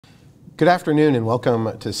Good afternoon and welcome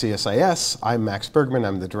to CSIS. I'm Max Bergman.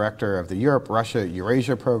 I'm the director of the Europe, Russia,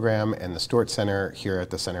 Eurasia program and the Stewart Center here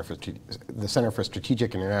at the Center for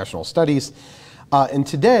Strategic International Studies. And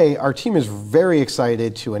today, our team is very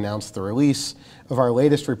excited to announce the release of our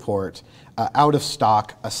latest report, Out of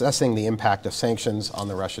Stock, Assessing the Impact of Sanctions on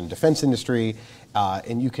the Russian Defense Industry.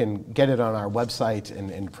 And you can get it on our website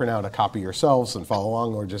and print out a copy yourselves and follow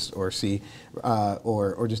along, or just download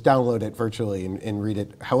it virtually and read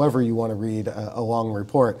it however you want to read a long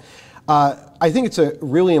report. I think it's a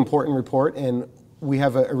really important report, and we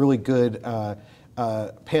have a really good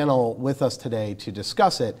panel with us today to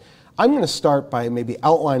discuss it. I'm going to start by maybe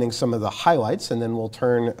outlining some of the highlights, and then we'll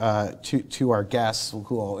turn to our guests,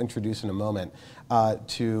 who I'll introduce in a moment,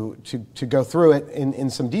 to go through it in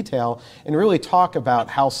some detail and really talk about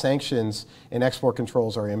how sanctions and export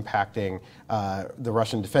controls are impacting the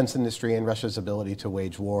Russian defense industry and Russia's ability to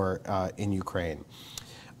wage war in Ukraine.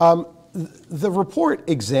 The report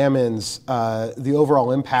examines the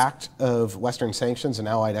overall impact of Western sanctions and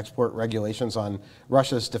allied export regulations on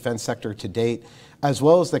Russia's defense sector to date, as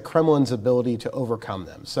well as the Kremlin's ability to overcome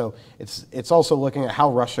them. So it's also looking at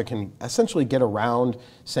how Russia can essentially get around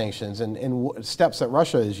sanctions and steps that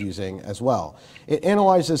Russia is using as well. It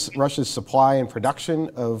analyzes Russia's supply and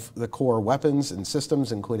production of the core weapons and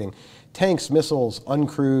systems, including tanks, missiles,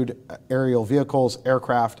 uncrewed aerial vehicles,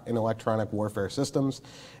 aircraft, and electronic warfare systems.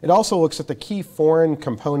 It also looks at the key foreign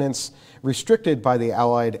components restricted by the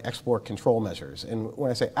Allied export control measures. And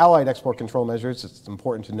when I say Allied export control measures, it's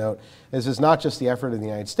important to note this is not just the effort of the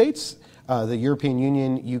United States. The European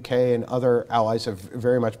Union, UK, and other allies have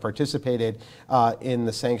very much participated in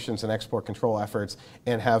the sanctions and export control efforts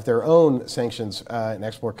and have their own sanctions and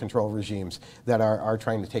export control regimes that are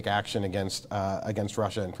trying to take action against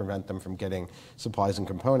Russia and prevent them from getting supplies and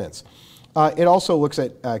components. It also looks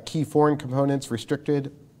at key foreign components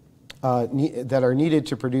restricted that are needed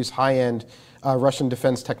to produce high-end Russian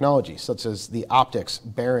defense technology, such as the optics,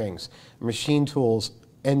 bearings, machine tools,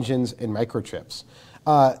 engines, and microchips.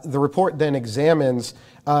 The report then examines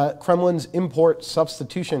Kremlin's import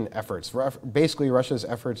substitution efforts, basically Russia's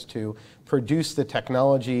efforts to produce the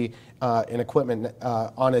technology and equipment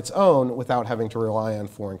on its own without having to rely on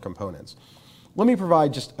foreign components. Let me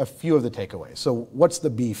provide just a few of the takeaways. So what's the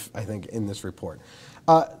beef, I think, in this report?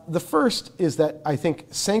 The first is that I think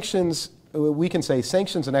we can say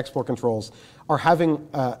sanctions and export controls are having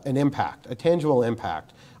an impact, a tangible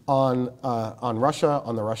impact on Russia,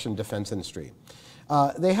 on the Russian defense industry.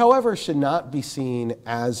 They, however, should not be seen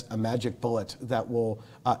as a magic bullet that will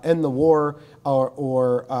end the war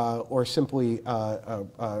or simply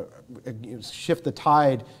shift the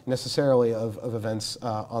tide necessarily of events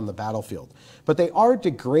on the battlefield. But they are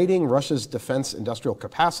degrading Russia's defense industrial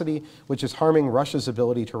capacity, which is harming Russia's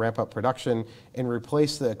ability to ramp up production and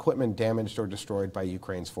replace the equipment damaged or destroyed by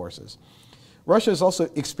Ukraine's forces. Russia is also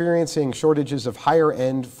experiencing shortages of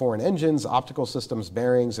higher-end foreign engines, optical systems,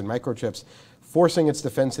 bearings, and microchips, forcing its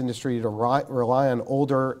defense industry to rely on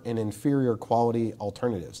older and inferior quality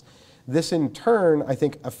alternatives. This, in turn, I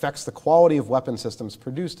think, affects the quality of weapon systems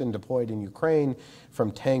produced and deployed in Ukraine,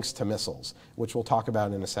 from tanks to missiles, which we'll talk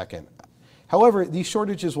about in a second. However, these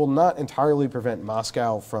shortages will not entirely prevent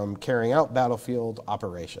Moscow from carrying out battlefield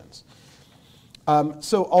operations.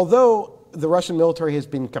 So although the Russian military has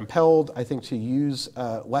been compelled, I think, to use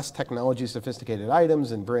less technology sophisticated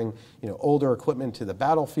items and bring older equipment to the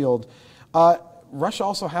battlefield, Russia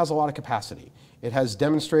also has a lot of capacity. It has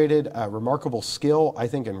demonstrated remarkable skill, I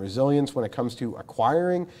think, and resilience when it comes to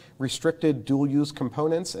acquiring restricted dual-use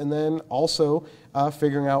components and then also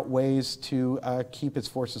figuring out ways to keep its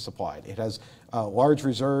forces supplied. It has large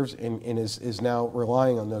reserves and is now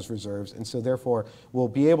relying on those reserves, and so therefore will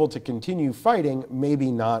be able to continue fighting, maybe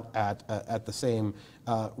not at the same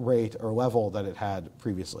rate or level that it had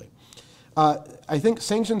previously. I think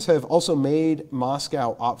sanctions have also made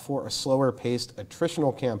Moscow opt for a slower-paced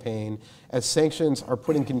attritional campaign, as sanctions are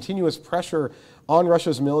putting continuous pressure on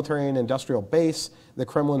Russia's military and industrial base. The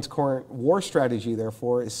Kremlin's current war strategy,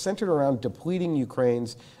 therefore, is centered around depleting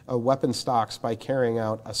Ukraine's weapon stocks by carrying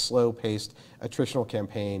out a slow-paced attritional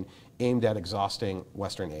campaign aimed at exhausting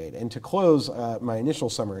Western aid. And to close my initial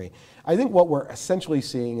summary, I think what we're essentially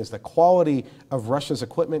seeing is the quality of Russia's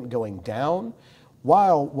equipment going down,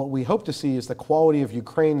 while what we hope to see is the quality of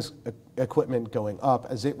Ukraine's equipment going up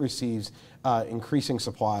as it receives increasing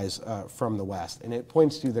supplies from the West. And it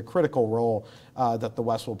points to the critical role that the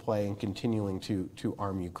West will play in continuing to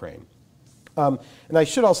arm Ukraine. And I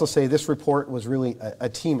should also say this report was really a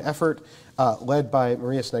team effort led by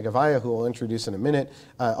Maria Snegovaya, who we'll introduce in a minute,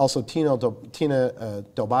 also Tina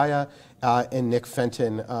Dobaya and Nick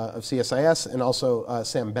Fenton of CSIS, and also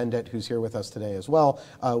Sam Bendit, who's here with us today as well,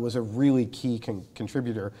 was a really key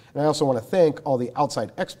contributor. And I also want to thank all the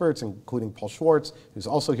outside experts, including Paul Schwartz, who's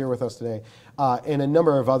also here with us today, and a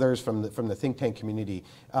number of others from the think tank community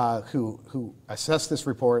who assessed this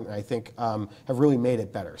report and I think have really made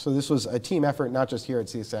it better. So this was a team effort, not just here at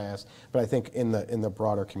CSIS, but I think in the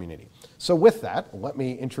broader community. So with that, let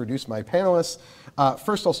me introduce my panelists.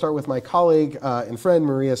 First, I'll start with my colleague and friend,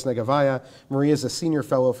 Maria Snegavaya. Maria is a senior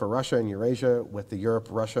fellow for Russia and Eurasia with the Europe,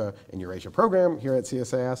 Russia, and Eurasia program here at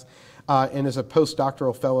CSIS, and is a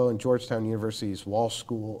postdoctoral fellow in Georgetown University's Walsh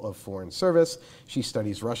School of Foreign Service. She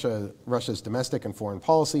studies Russia's domestic and foreign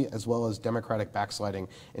policy, as well as democratic backsliding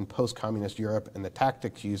in post-communist Europe and the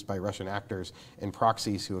tactics used by Russian actors and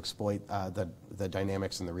proxies who exploit the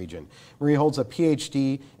dynamics in the region. Maria holds a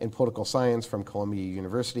PhD in political science from Columbia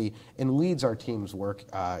University and leads our team's work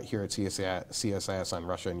here at CSIS on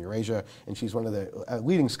Russia and Eurasia, and she's one of the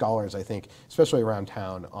leading scholars, I think, especially around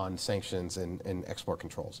town, on sanctions and export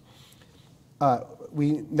controls.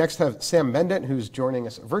 We next have Sam Bendit, who's joining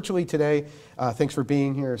us virtually today. Thanks for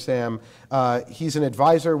being here, Sam. He's an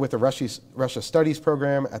advisor with the Russia Studies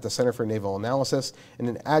program at the Center for Naval Analysis and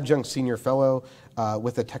an adjunct senior fellow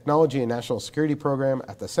with the Technology and National Security program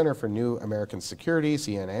at the Center for New American Security,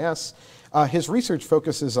 CNAS. His research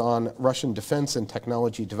focuses on Russian defense and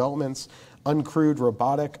technology developments, uncrewed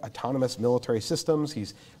robotic autonomous military systems.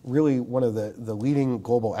 He's really one of the leading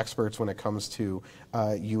global experts when it comes to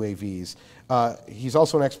UAVs. He's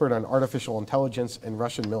also an expert on artificial intelligence and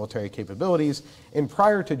Russian military capabilities. And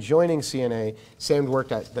prior to joining CNA, Sam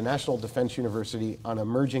worked at the National Defense University on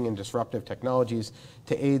emerging and disruptive technologies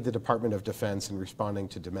to aid the Department of Defense in responding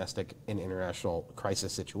to domestic and international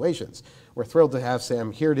crisis situations. We're thrilled to have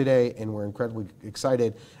Sam here today, and we're incredibly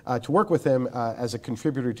excited to work with him as a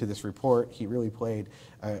contributor to this report. He really played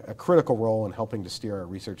a critical role in helping to steer our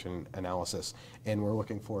research and analysis, and we're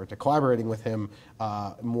looking forward to collaborating with him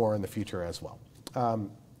more in the future as well.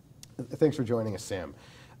 Thanks for joining us, Sam.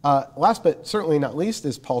 Last but certainly not least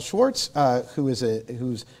is Paul Schwartz, who's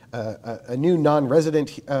a new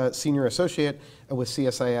non-resident senior associate with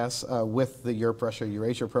CSIS with the Europe, Russia,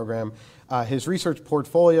 Eurasia program. His research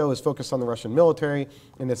portfolio is focused on the Russian military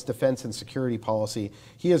and its defense and security policy.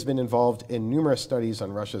 He has been involved in numerous studies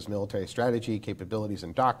on Russia's military strategy, capabilities,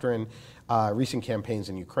 and doctrine, recent campaigns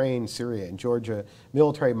in Ukraine, Syria, and Georgia,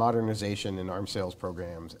 military modernization and arms sales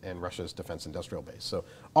programs, and Russia's defense industrial base. So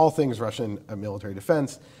all things Russian military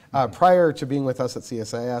defense. Prior to being with us at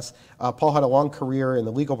CSIS, Paul had a long career in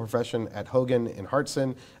the legal profession at Hogan and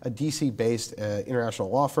Hartson, a DC-based international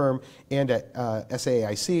law firm, and at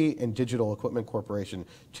SAIC and Digital Equipment Corporation,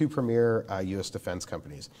 two premier U.S. defense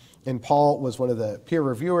companies. And Paul was one of the peer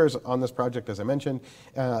reviewers on this project, as I mentioned,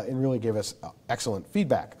 and really gave us excellent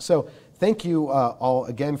feedback. So thank you all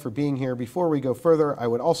again for being here. Before we go further, I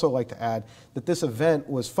would also like to add that this event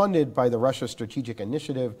was funded by the Russia Strategic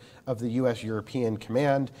Initiative of the U.S. European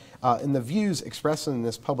Command, and the views expressed in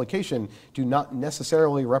this publication do not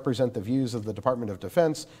necessarily represent the views of the Department of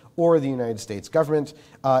Defense or the United States government.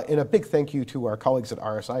 And a big thank you to our colleagues at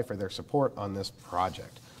RSI for their support on this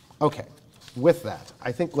project. Okay, with that,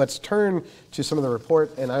 I think let's turn to some of the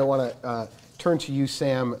report, and I want to turn to you,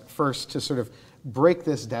 Sam, first to sort of break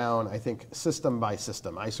this down, I think, system by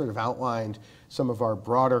system. I sort of outlined some of our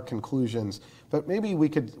broader conclusions, but maybe we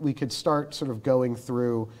could start sort of going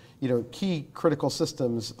through, key critical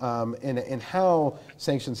systems and how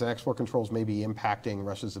sanctions and export controls may be impacting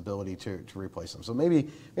Russia's ability to replace them. So maybe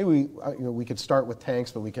we could start with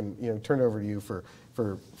tanks, but we can turn it over to you for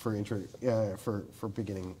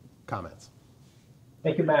beginning comments.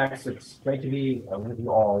 Thank you, Max. It's great to be with you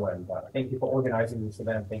all, and thank you for organizing this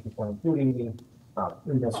event. Thank you for including me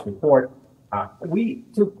in this report. We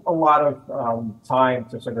took a lot of time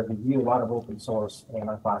to sort of review a lot of open source and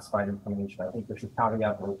unclassified information. I think we should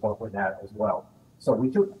caveat the report with that as well. So we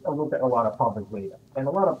took a look at a lot of public data, and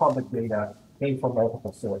a lot of public data came from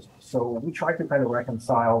multiple sources. So we tried to kind of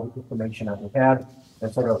reconcile the information that we had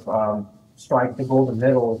and sort of strike the golden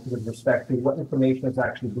middle with respect to what information is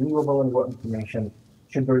actually believable and what information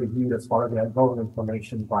should be reviewed as part of the ongoing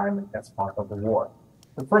information environment that's part of the war.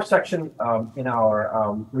 The first section in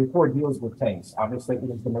our report deals with tanks. Obviously, it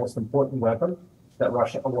is the most important weapon that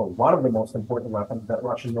one of the most important weapons that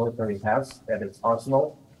Russian military has at its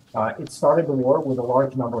arsenal. It started the war with a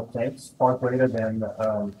large number of tanks, far greater than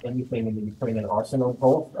anything in the Ukrainian arsenal,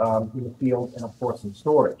 both in the field and, of course, in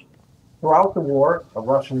storage. Throughout the war, the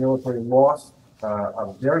Russian military lost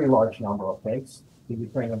a very large number of tanks to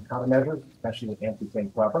Ukrainian countermeasures, especially with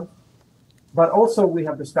anti-tank weapons. But also, we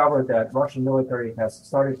have discovered that Russian military has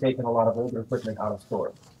started taking a lot of older equipment out of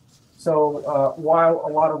storage. While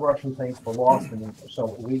a lot of Russian tanks were lost in the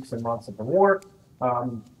weeks and months of the war,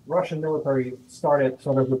 Russian military started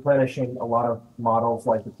sort of replenishing a lot of models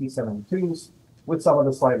like the T-72s with some of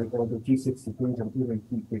the slightly older T-62s and even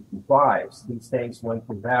T-55s. These tanks went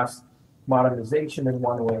through vast modernization in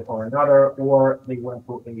one way or another, or they went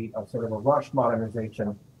through a sort of a rushed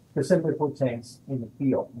modernization to simply put tanks in the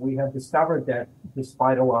field. We have discovered that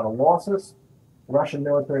despite a lot of losses, the Russian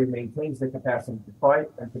military maintains the capacity to fight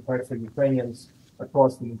and prepares the Ukrainians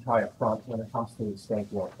across the entire front when it comes to its tank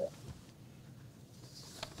warfare.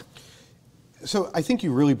 So I think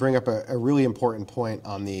you really bring up a really important point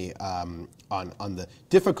on the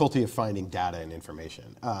difficulty of finding data and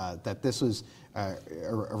information. That this was a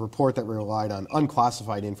report that relied on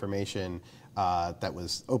unclassified information that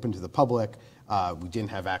was open to the public. We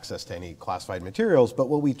didn't have access to any classified materials, but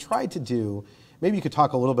what we tried to do, maybe you could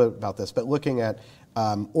talk a little bit about this, but looking at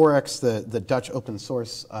Oryx, the Dutch open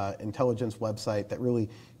source intelligence website that really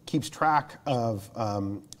keeps track of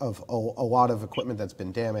a lot of equipment that's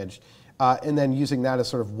been damaged, and then using that as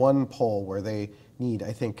sort of one poll where they need,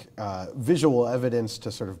 I think, visual evidence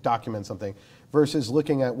to sort of document something, versus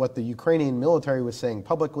looking at what the Ukrainian military was saying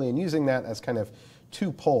publicly and using that as kind of two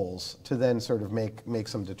polls to then sort of make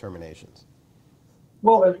some determinations.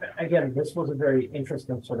 Well, again, this was a very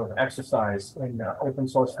interesting sort of exercise in open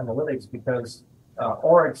source analytics because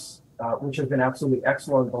Oryx, which has been absolutely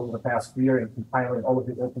excellent over the past year in compiling all of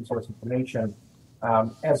the open source information,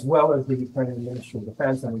 as well as the Ukrainian Ministry of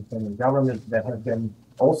Defense and the Ukrainian government that have been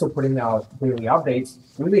also putting out daily updates,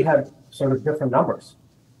 really had sort of different numbers.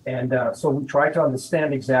 And so we try to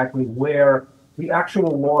understand exactly where the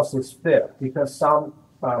actual losses fit, because some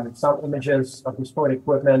images of destroyed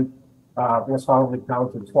equipment was probably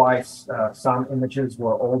counted twice. Some images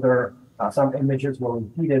were older. Some images were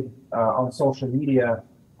repeated on social media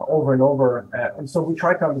over and over. And so we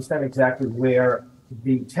try to understand exactly where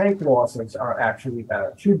the tank losses are actually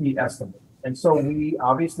should be estimated. And so we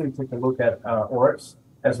obviously took a look at Oryx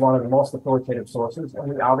as one of the most authoritative sources,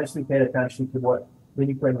 and we obviously paid attention to what the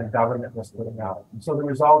Ukrainian government was putting out. And so the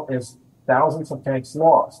result is thousands of tanks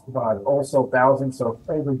lost, but also thousands of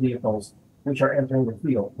older vehicles which are entering the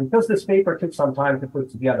field. Because this paper took some time to put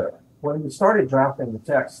together, when we started drafting the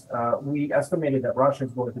text, we estimated that Russia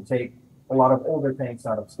is going to take a lot of older tanks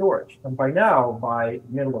out of storage. And by now, by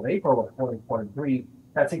middle of April of 2023,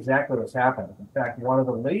 that's exactly what's happened. In fact, one of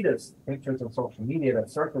the latest pictures on social media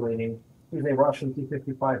that's circulating is a Russian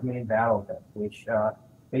T-55 main battle tank, which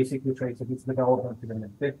basically traces its development to the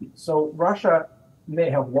mid-50s. So Russia may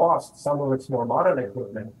have lost some of its more modern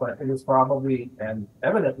equipment, but it is probably and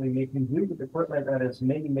evidently making do with equipment that is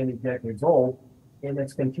many, many decades old in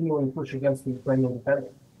its continuing push against the Ukrainian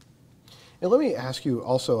defenders. And let me ask you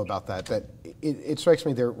also about that it strikes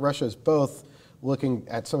me that Russia is both looking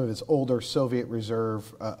at some of its older Soviet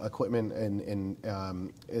reserve equipment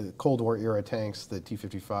in Cold War era tanks, the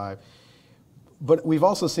T-55, but we've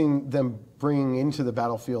also seen them bringing into the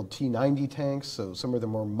battlefield T-90 tanks, so some of the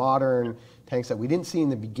more modern tanks that we didn't see in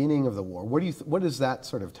the beginning of the war. What does that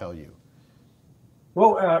sort of tell you?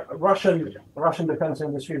 Well, Russian defense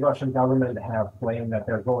industry, Russian government have claimed that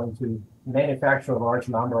they're going to manufacture a large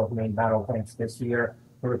number of main battle tanks this year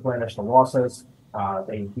to replenish the losses.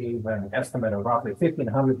 They gave an estimate of roughly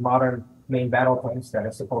 1,500 modern main battle tanks that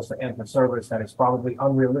is supposed to enter service. That is probably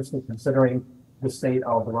unrealistic considering the state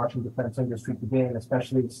of the Russian defense industry today, and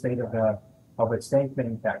especially the state of its tank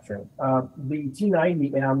manufacturing. The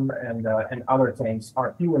T-90M and other tanks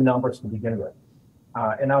are few in numbers to begin with.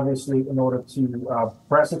 And obviously, in order to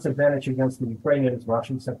press its advantage against the Ukrainians,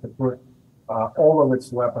 Russians have to put all of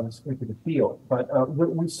its weapons into the field. But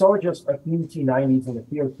we saw just a few T-90s in the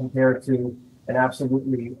field compared to an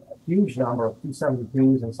absolutely huge number of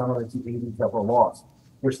T-72s and some of the T-80s that were lost.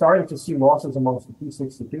 We're starting to see losses amongst the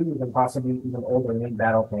T-62s and possibly even older main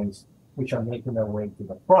battle tanks, which are making their way to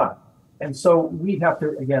the front. And so we have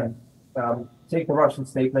to, again, take the Russian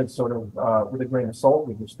statement sort of with a grain of salt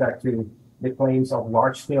with respect to the claims of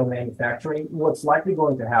large-scale manufacturing. What's likely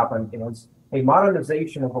going to happen is a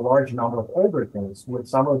modernization of a large number of older things with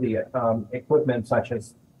some of the equipment such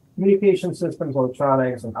as communication systems,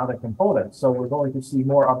 electronics, and other components. So we're going to see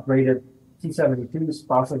more upgraded T-72s,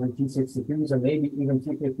 possibly T-62s, and maybe even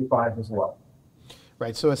T-55 as well.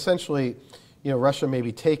 Right. So essentially, Russia may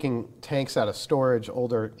be taking tanks out of storage,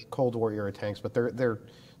 older Cold War era tanks, but they're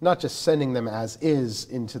not just sending them as is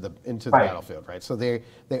into the battlefield, right? So they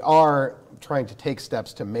are trying to take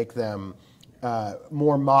steps to make them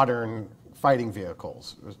more modern fighting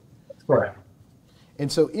vehicles. Correct.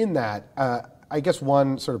 And so in that, I guess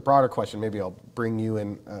one sort of broader question, maybe I'll bring you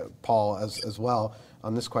in, Paul, as well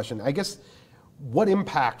on this question. I guess what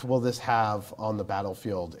impact will this have on the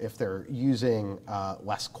battlefield if they're using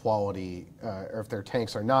less quality, or if their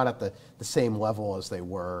tanks are not at the same level as they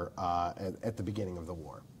were at the beginning of the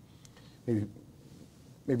war?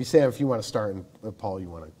 Maybe Sam, if you want to start, and Paul, you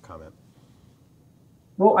want to comment.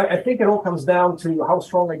 Well, I think it all comes down to how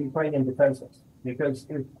strong are Ukrainian defenses. Because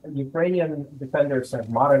if Ukrainian defenders have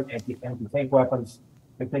modern anti-tank weapons,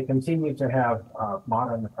 if they continue to have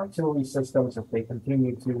modern artillery systems, if they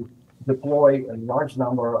continue to deploy a large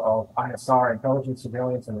number of ISR, intelligence,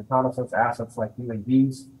 surveillance, and reconnaissance assets like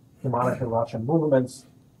UAVs to monitor Russian movements,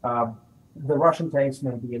 the Russian tanks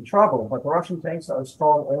may be in trouble. But the Russian tanks are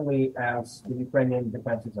strong only as the Ukrainian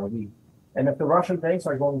defenses are weak. And if the Russian tanks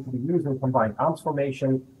are going to be used in combined arms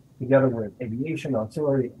formation, together with aviation,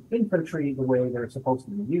 artillery, infantry, the way they're supposed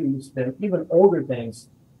to be used, then even older tanks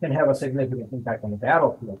can have a significant impact on the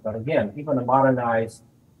battlefield. But again, even a modernized,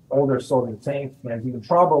 older Soviet tank can be in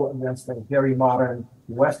trouble against a very modern,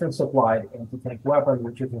 Western-supplied anti-tank weapon,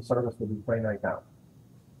 which is in service with Ukraine right now.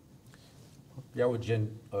 Yeah, I would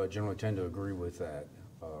generally tend to agree with that.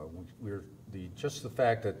 Just the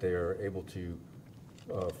fact that they are able to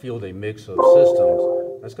field a mix of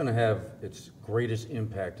systems, that's going to have its greatest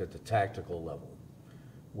impact at the tactical level,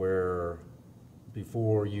 where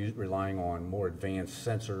before relying on more advanced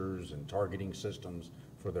sensors and targeting systems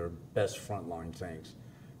for their best frontline tanks,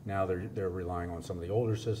 now they're relying on some of the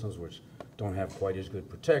older systems which don't have quite as good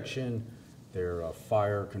protection. Their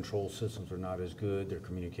fire control systems are not as good. Their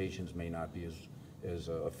communications may not be as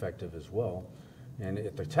effective as well. And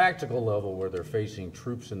at the tactical level, where they're facing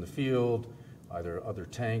troops in the field, either other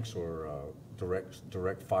tanks or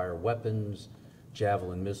direct fire weapons,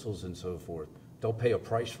 javelin missiles, and so forth, they'll pay a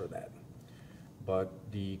price for that. But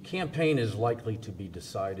the campaign is likely to be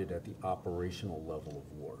decided at the operational level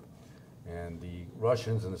of war. And the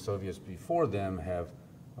Russians and the Soviets before them have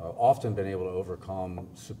often been able to overcome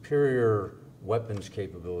superior weapons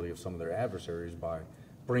capability of some of their adversaries by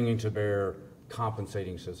bringing to bear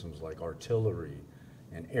compensating systems like artillery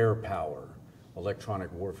and air power.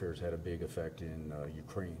 Electronic warfare has had a big effect in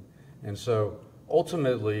Ukraine. And so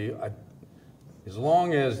ultimately, as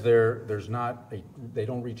long as they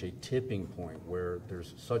don't reach a tipping point where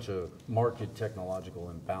there's such a marked technological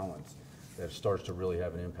imbalance that it starts to really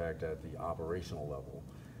have an impact at the operational level,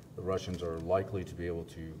 the Russians are likely to be able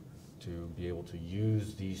to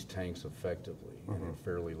use these tanks effectively and in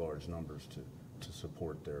fairly large numbers to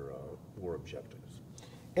support their war objectives.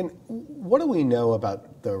 And what do we know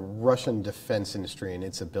about the Russian defense industry and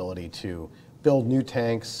its ability to build new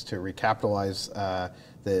tanks, to recapitalize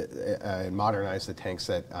and modernize the tanks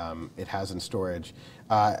that it has in storage?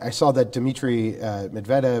 I saw that Dmitry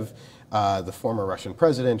Medvedev, the former Russian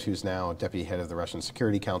president, who's now deputy head of the Russian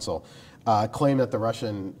Security Council, claimed that the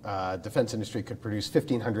Russian defense industry could produce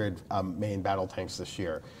 1,500 main battle tanks this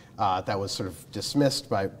year. That was sort of dismissed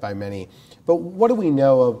by many. But what do we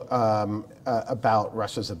know about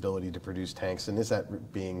Russia's ability to produce tanks, and is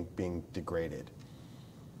that being degraded?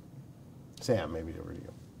 Sam, maybe over to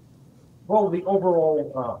you. Well, the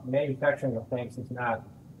overall manufacturing of tanks is not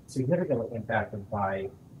significantly impacted by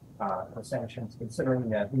the sanctions, considering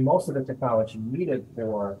that most of the technology needed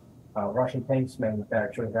for Russian tanks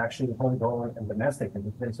manufacture is actually homegrown and domestic, and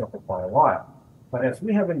has been so for quite a while. But as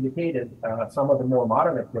we have indicated, some of the more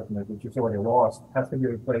modern equipment, which is already lost, has to be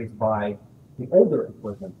replaced by the older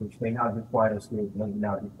equipment, which may not be quite as good, may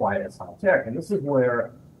not be quite as high tech. And this is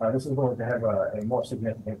where this is going to have a more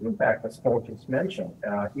significant impact, as Paul just mentioned.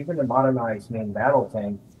 Even the modernized main battle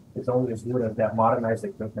tank is only as good as that modernized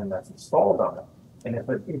equipment that's installed on it. And if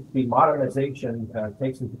the modernization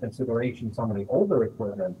takes into consideration some of the older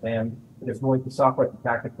equipment, then it is going to suffer at the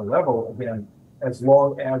tactical level, again, as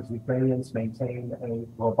long as Ukrainians maintain a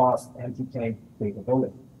robust anti-tank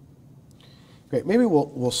capability. Great. Maybe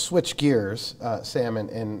we'll switch gears, Sam,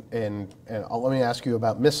 and let me ask you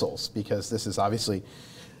about missiles, because this is obviously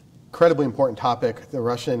incredibly important topic. The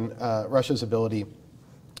Russia's ability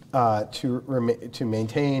to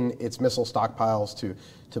maintain its missile stockpiles,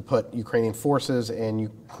 to put Ukrainian forces and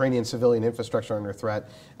Ukrainian civilian infrastructure under threat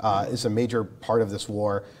is a major part of this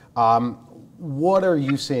war. What are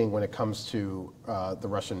you seeing when it comes to the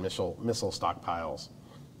Russian missile stockpiles?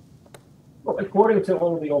 Well, according to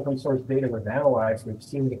all of the open source data we've analyzed, we've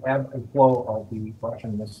seen the ebb and flow of the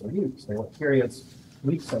Russian missile use. There were periods,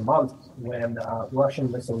 weeks and months, when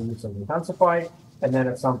Russian missile use was intensified, and then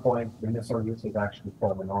at some point the missile use has actually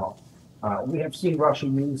fallen off. We have seen Russia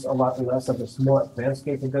use a lot less of its more advanced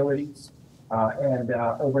capabilities, and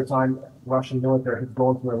over time, Russian military has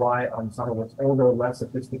grown to rely on some of its older, less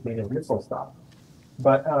sophisticated missile stock.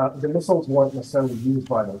 But the missiles weren't necessarily used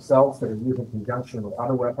by themselves. They were used in conjunction with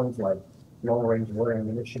other weapons like long-range loitering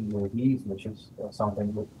munition UAVs, which is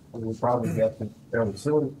something we will probably get to fairly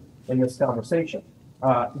soon in this conversation.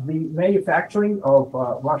 The manufacturing of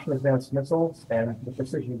Russian advanced missiles and the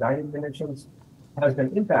precision-guided munitions has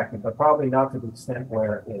been impacted, but probably not to the extent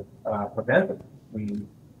where it prevented the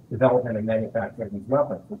development and manufacturing of these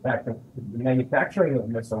weapons. In fact, the manufacturing of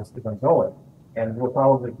missiles is ongoing and will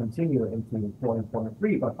probably continue into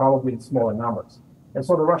 2023, but probably in smaller numbers. And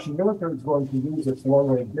so the Russian military is going to use its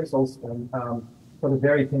long-range missiles in sort of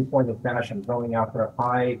very pinpointed fashion, going after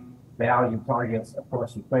high-value targets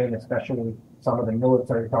across Ukraine, especially some of the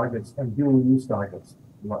military targets and dual-use targets,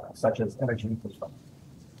 such as energy infrastructure.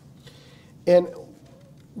 And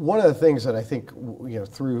one of the things that I think,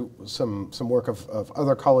 through some work of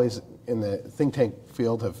other colleagues in the think tank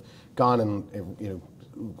field have gone and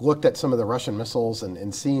looked at some of the Russian missiles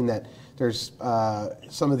and seen that there's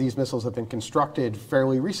some of these missiles have been constructed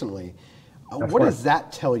fairly recently. What does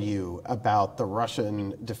that tell you about the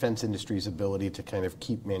Russian defense industry's ability to kind of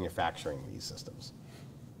keep manufacturing these systems?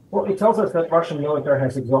 Well, it tells us that the Russian military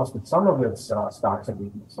has exhausted some of its stocks of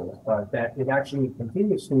these missiles, but that it actually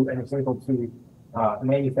continues to and is able to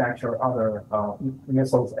manufacture other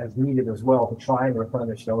missiles as needed as well to try and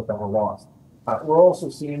replenish those that were lost. We're also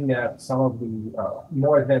seeing that some of the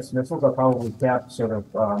more advanced missiles are probably kept sort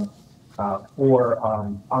of for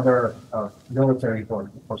other military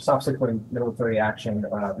or subsequent military action.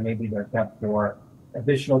 Maybe they're kept for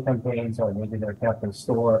additional campaigns, or maybe they're kept in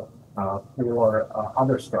store for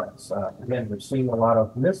other strikes. Again, we're seeing a lot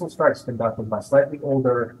of missile strikes conducted by slightly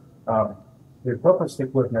older repurposed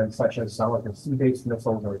equipment, such as some of the sea-based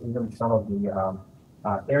missiles or even some of the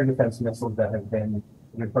air defense missiles that have been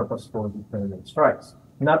repurposed for Ukrainian strikes.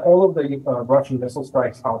 Not all of the Russian missile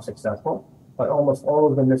strikes are successful, but almost all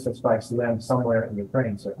of the missile strikes land somewhere in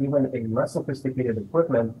Ukraine. So even a less sophisticated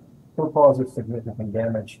equipment still causes significant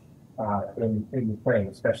damage in Ukraine,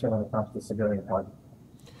 especially when it comes to civilian targets.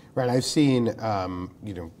 Right, I've seen a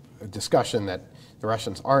discussion that the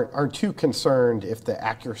Russians aren't too concerned if the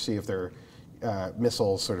accuracy of their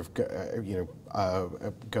missiles sort of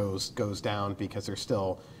goes down, because they're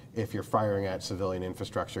still, if you're firing at civilian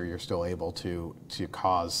infrastructure, you're still able to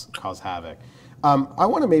cause havoc. I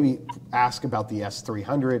want to maybe ask about the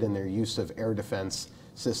S-300 and their use of air defense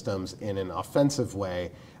systems in an offensive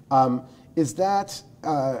way. That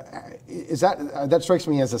strikes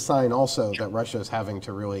me as a sign also that Russia is having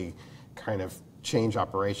to really kind of change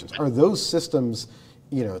operations. Are those systems,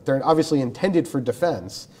 they're obviously intended for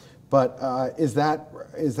defense, but is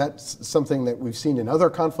that something that we've seen in other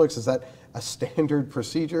conflicts? Is that a standard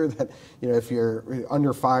procedure that, if you're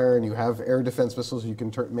under fire and you have air defense missiles, you can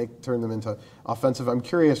turn them into offensive? I'm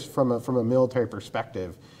curious from a military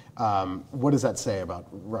perspective, what does that say about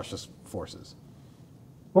Russia's forces?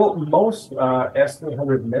 Well, most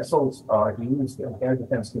S-300 missiles are used in air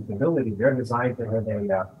defense capability. They're designed to hit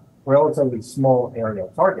a relatively small aerial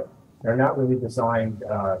target. They're not really designed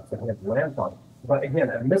to hit land targets. But again,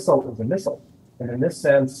 a missile is a missile. And in this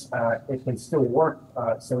sense, it can still work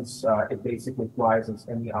since it basically flies as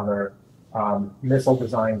any other missile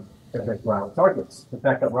designed to hit ground targets. The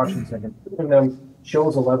fact that Russians have been using them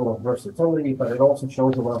shows a level of versatility, but it also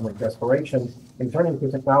shows a level of desperation in turning to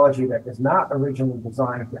technology that is not originally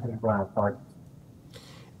designed to hit ground targets.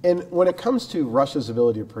 And when it comes to Russia's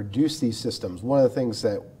ability to produce these systems, one of the things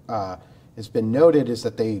that has been noted is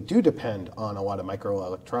that they do depend on a lot of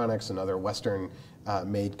microelectronics and other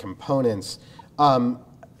Western-made components.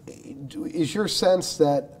 Is your sense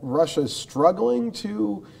that Russia is struggling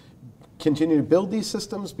to continue to build these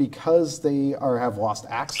systems because they have lost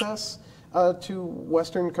access to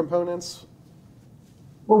Western components?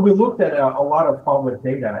 Well, we looked at a lot of public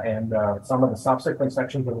data, and some of the subsequent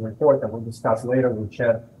sections of the report that we'll discuss later will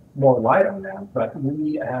shed more light on that. But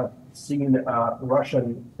we have seen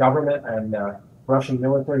Russian government and Russian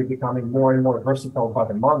military becoming more and more versatile by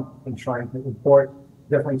the month in trying to import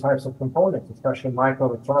different types of components, especially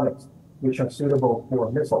microelectronics, which are suitable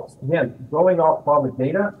for missiles. Again, going off public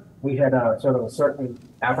data, we had sort of a certain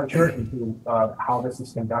aperture into how this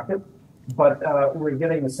is conducted. But we're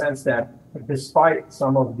getting the sense that despite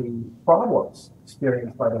some of the problems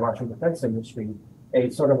experienced by the Russian defense industry, a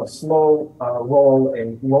sort of a slow roll,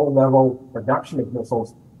 a low-level production of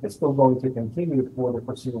missiles is still going to continue for the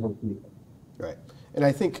foreseeable future. Right. And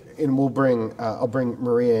I think, and I'll bring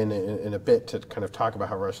Maria in a bit to kind of talk about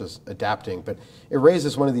how Russia's adapting, but it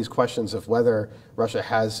raises one of these questions of whether Russia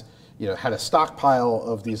has had a stockpile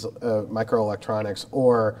of these microelectronics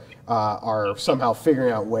or are somehow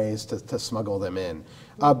figuring out ways to smuggle them in.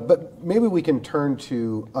 But maybe we can turn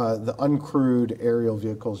to the uncrewed aerial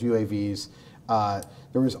vehicles, UAVs,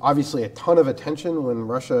 There was obviously a ton of attention when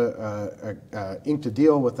Russia inked a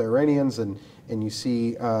deal with the Iranians, and you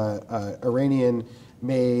see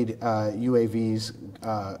Iranian-made UAVs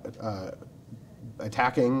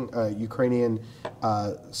attacking Ukrainian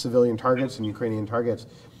civilian targets and Ukrainian targets.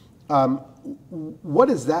 What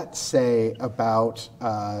does that say about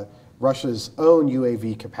Russia's own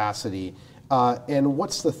UAV capacity, and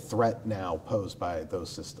what's the threat now posed by those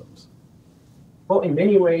systems? Well, in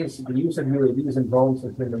many ways, the use of UAVs and drones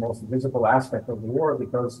has been the most visible aspect of the war,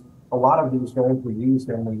 because a lot of these drones were used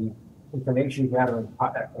in the information gathering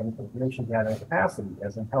capacity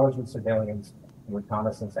as intelligence, surveillance, and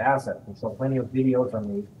reconnaissance assets. And so plenty of videos on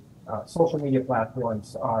the social media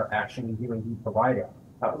platforms are actually UAV provided.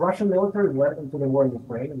 Russian military went into the war in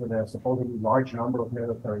Ukraine with a supposedly large number of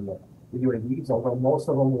military UAVs, although most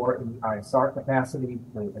of them were in the ISR capacity,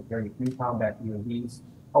 with very few combat UAVs.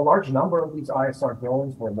 A large number of these ISR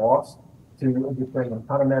drones were lost to Ukrainian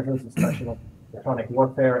countermeasures, especially electronic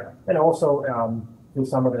warfare, and also to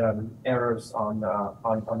some of the errors on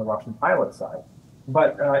the Russian pilot side.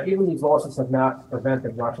 But even these losses have not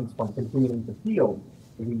prevented Russians from continuing to field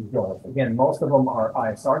these drones. Again, most of them are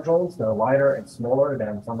ISR drones. They're lighter and smaller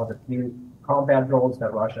than some of the few combat drones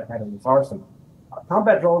that Russia had in its arsenal.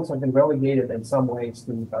 Combat drones have been relegated in some ways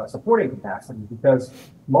to supporting capacity, because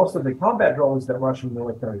most of the combat drones that Russian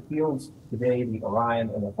military fields today, the Orion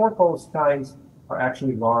and the four-post kinds, are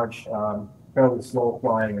actually large, fairly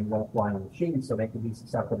slow-flying and low-flying machines, so they can be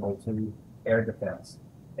susceptible to air defense.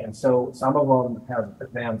 And so some of them have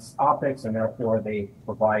advanced optics, and therefore they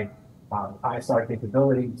provide ISR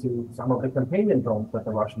capability to some of the companion drones that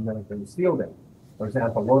the Russian military is fielding. For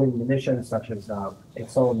example, loading munitions such as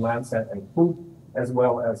its own Lancet and Poop, as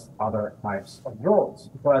well as other types of drones.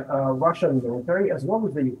 But Russian military, as well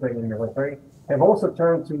as the Ukrainian military, have also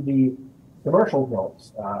turned to the commercial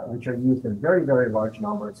drones, which are used in very, very large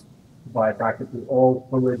numbers by practically all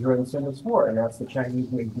belligerents in this war. And that's the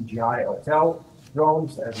Chinese-made DJI Hotel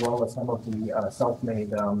drones, as well as some of the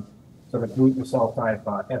self-made sort of do-it-yourself type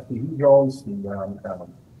FPV drones,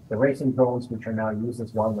 the racing drones, which are now used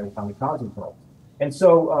as one-way kamikaze drones. And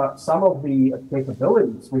so some of the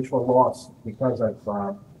capabilities which were lost because of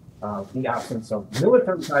the absence of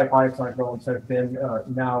military-type ISR drones have been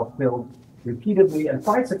now filled repeatedly and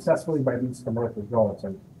quite successfully by these commercial drones.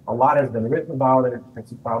 And a lot has been written about it.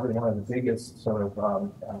 It's probably one of the biggest sort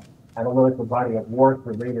of analytical body of work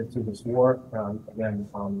related to this war, again,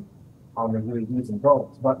 on the UAVs and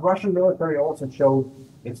drones. But Russian military also showed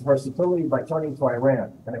its versatility by turning to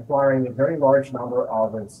Iran and acquiring a very large number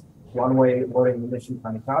of its one-way loading munition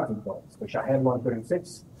kamikaze drones, the Shahed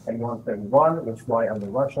 136 and 131, which fly under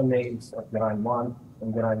Russian names of Garan 1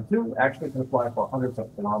 and Garan 2, actually can fly for hundreds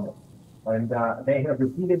of kilometers. And they have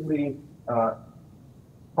repeatedly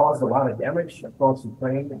caused a lot of damage across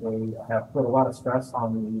Ukraine. They have put a lot of stress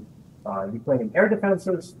on the Ukrainian air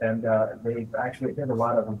defenses, and they've actually hit a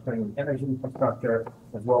lot of Ukrainian energy infrastructure,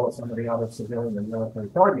 as well as some of the other civilian and military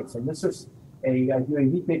targets. And this is a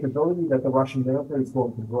UAV capability that the Russian military is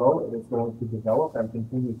going to grow, it is going to develop and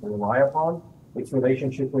continue to rely upon. Its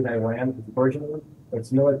relationship with Iran is burgeoning.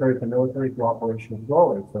 Its military-to-military cooperation is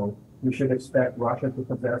growing. So we should expect Russia to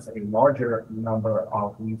possess a larger number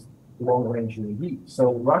of these long-range UAVs.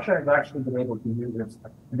 So Russia has actually been able to use its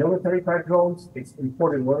military-type drones, its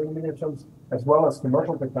imported loading munitions, as well as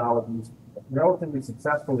commercial technologies relatively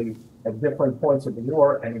successfully at different points of the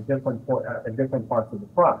war and at different parts of the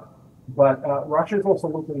front. But Russia is also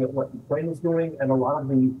looking at what Ukraine is doing, and a lot of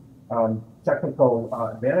the technical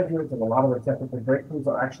advantages and a lot of the technical breakthroughs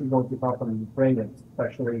are actually going to come from the Ukrainians,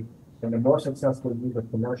 especially in the more successful use of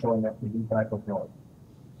commercial and FPV type of drones.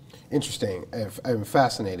 Interesting and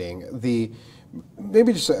fascinating.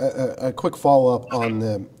 Maybe just a quick follow up on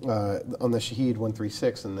the Shahed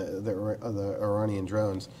 136 and the Iranian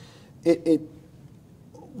drones.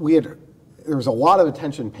 There was a lot of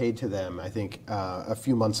attention paid to them, I think, a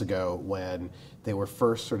few months ago when they were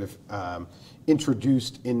first sort of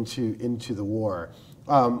introduced into the war.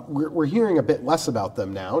 We're hearing a bit less about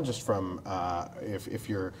them now, just from if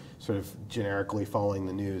you're sort of generically following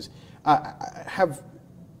the news.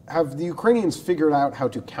 Have the Ukrainians figured out how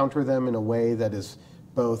to counter them in a way that is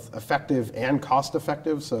both effective and cost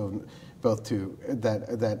effective? So both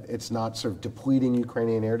that it's not sort of depleting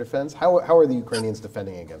Ukrainian air defense. How are the Ukrainians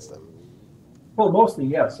defending against them? Well, mostly,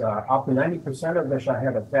 yes. Up to 90% of the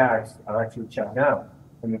Shahed attacks are actually shut down.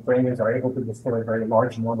 And Ukrainians are able to destroy a very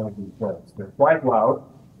large number of these drones. They're quite loud.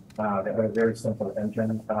 They have a very simple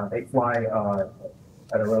engine. They fly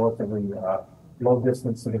at a relatively low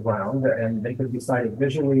distance to the ground, and they can be sighted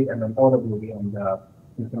visually and then audibly. And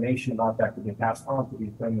information about that could be passed on to the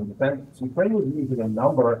Ukrainian defenders. Ukraine was using a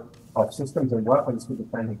number of systems and weapons to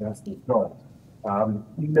defend against these drones.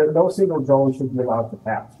 No single drone should be allowed to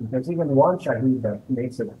pass, because even one Shahed that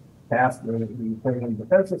makes it past the Ukrainian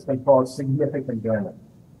defense system cause significant damage,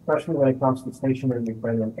 especially when it comes to stationary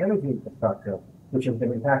Ukrainian energy infrastructure, which has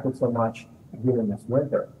been impacted so much during this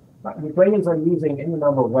winter. Ukrainians are using any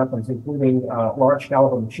number of weapons, including large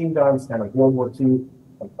caliber machine guns, kind of World War II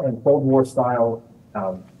and Cold War style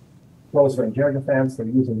close range air defense. They're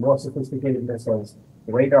using more sophisticated missiles,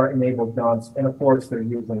 radar enabled guns, and of course they're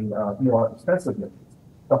using more expensive missiles.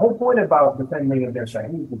 The whole point about defending against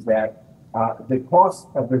Shahed is that the cost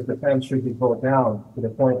of this defense should be brought down to the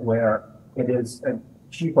point where it is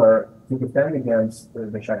cheaper to defend against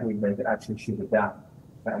the Shahed than to actually shoot it down.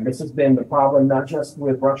 And this has been the problem not just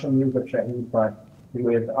with Russian use of Shahed, but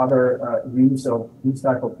with other use of these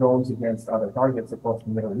type of drones against other targets across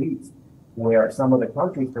the Middle East, where some of the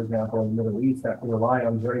countries, for example, in the Middle East, have to rely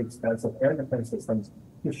on very expensive air defense systems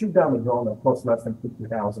to shoot down the drone that costs less than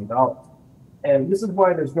 $50,000. And this is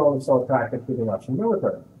why this drone is so attractive to the Russian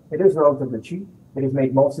military. It is relatively cheap. It is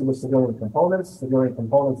made mostly with civilian components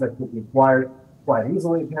that could be acquired quite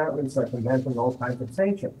easily, apparently, circumventing all kinds of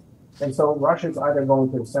sanctions. And so Russia is either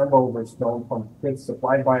going to assemble this drone from kits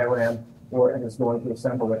supplied by Iran, or it is going to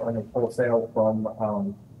assemble it on a wholesale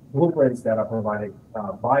from blueprints that are provided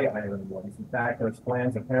by Iran. In fact, there's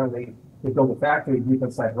plans apparently to build a factory deep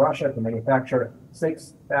inside Russia to manufacture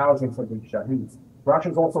 6,000 of these Shaheds. Russia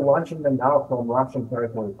is also launching them now from Russian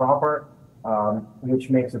territory proper, which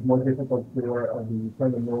makes it more difficult for the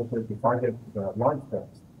Ukrainian military to target the launch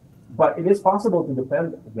points. But it is possible to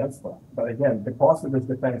defend against them. But again, the cost of this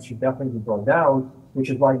defense should definitely go down, which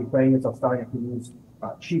is why Ukrainians are starting to use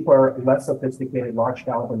cheaper, less sophisticated, large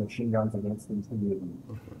caliber machine guns against these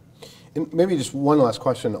UAVs. And maybe just one last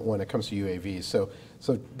question when it comes to UAVs. So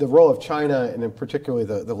the role of China, and in particular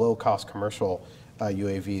the low-cost commercial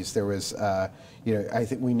UAVs, there was, I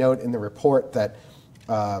think we note in the report that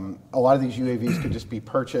a lot of these UAVs could just be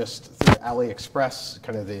purchased through AliExpress,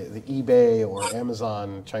 kind of the eBay or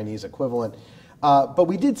Amazon Chinese equivalent. But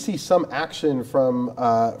we did see some action from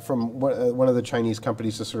one of the Chinese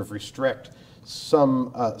companies to sort of restrict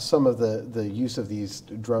some of the use of these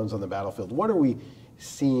drones on the battlefield. What are we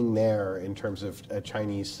seeing there in terms of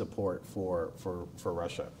Chinese support for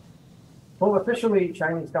Russia? Well, officially,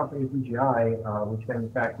 Chinese company DJI, which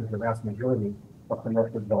manufactures the vast majority of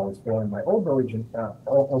commercial drones flown by all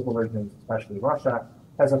belligerents, especially Russia,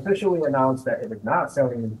 has officially announced that it is not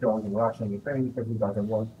selling these drones in Russia and Ukraine because it doesn't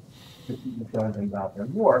want to keep the drones involved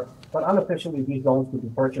in war. But unofficially, these drones could be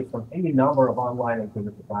purchased from any number of online and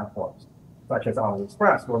physical platforms, such as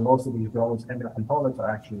AliExpress, where most of these drones and their components are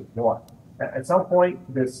actually bought. At some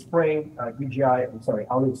point this spring,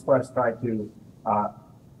 AliExpress tried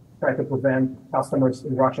to prevent customers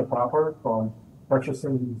in Russia proper from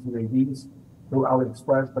purchasing these UAVs through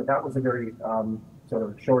AliExpress, but that was a very sort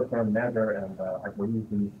of short-term measure, and I believe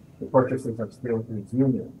the purchases are still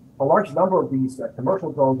resuming. A large number of these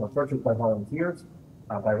commercial drones are purchased by volunteers,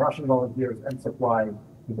 by Russian volunteers, and supplied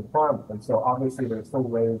to the front. And so obviously there are still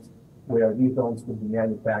ways where these drones could be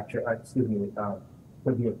manufactured,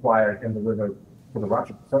 could be acquired and delivered to the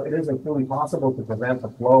Russians. So it isn't really possible to prevent the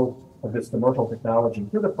flow of this commercial technology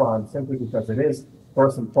to the front simply because it is,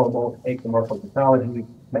 first and foremost, a commercial technology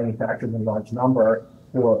manufactured in large number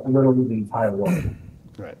for literally the entire world.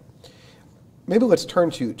 Right. Maybe let's turn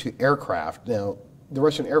to aircraft. Now, the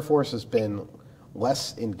Russian Air Force has been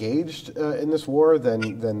less engaged in this war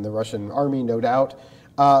than the Russian army, no doubt.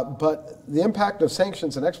 But the impact of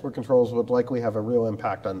sanctions and export controls would likely have a real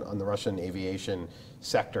impact on the Russian aviation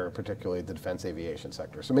sector, particularly the defense aviation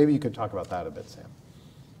sector. So maybe you could talk about that a bit, Sam.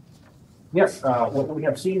 Yes, what we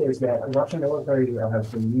have seen is that the Russian military has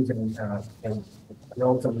been using a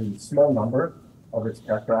relatively small number of its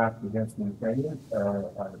aircraft against the Ukrainians.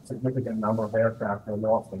 A significant number of aircraft were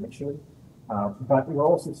lost initially. But we're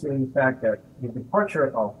also seeing the fact that the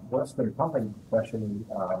departure of Western companies, especially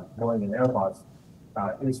Boeing and Airbus,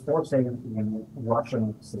 is forcing the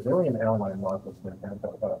Russian civilian airline market, for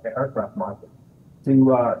example, the aircraft market, to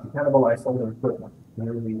cannibalize older equipment, to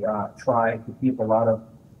really try to keep a lot of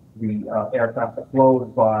the aircraft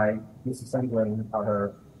afloat by disassembling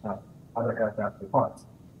other aircraft parts.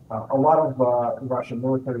 A lot of Russian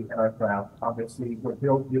military aircraft obviously were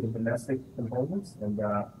built with domestic components, and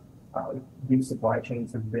these supply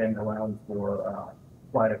chains have been around for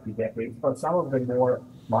quite a few decades, but some of the more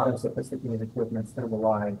modern, sophisticated equipment still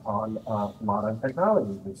rely on modern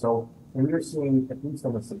technologies. And so we are seeing, at least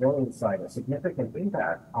on the civilian side, a significant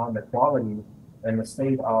impact on the quality and the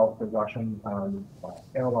state of the Russian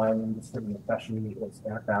airline industry, especially its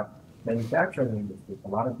aircraft manufacturing industry. A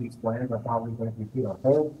lot of these plans are probably going to be put on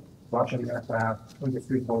hold. Russian aircraft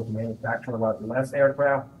industry is going to manufacture a lot less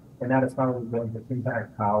aircraft, and that is probably going to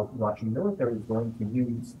impact how Russian military is going to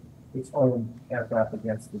use its own aircraft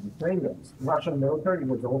against the Ukrainians. Russian military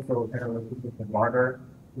was also apparently able to barter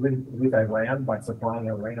with Iran by supplying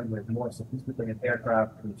Iran with more sophisticated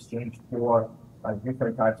aircraft in exchange for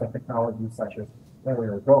different types of technologies such as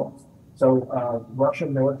aerial drones. So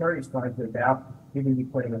Russian military is trying to adapt, giving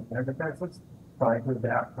Ukrainian air defenses, trying to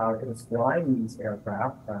adapt how it is flying these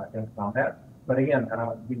aircraft in combat. But again,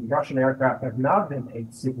 the Russian aircraft have not been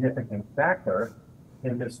a significant factor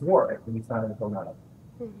in this war, at least not until now.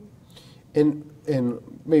 And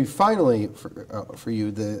maybe finally for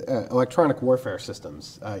you, the electronic warfare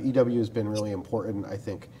systems. EW has been really important, I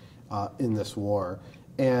think, in this war.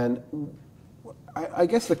 And I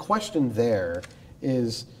guess the question there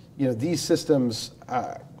is, these systems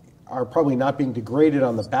are probably not being degraded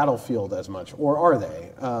on the battlefield as much, or are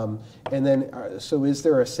they? And then, so is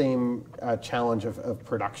there a same challenge of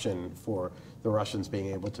production for the Russians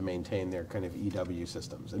being able to maintain their kind of EW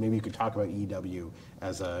systems? And maybe you could talk about EW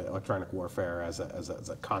as electronic warfare as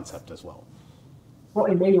a concept as well. Well,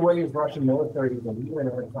 in many ways, Russian military is a leader in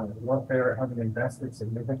electronic warfare, having invested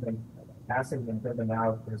significant capacity in building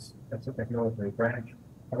out this specific military branch.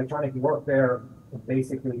 Electronic warfare is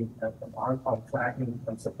basically an art of tracking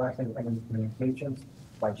and suppressing enemy communications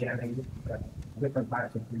by jamming different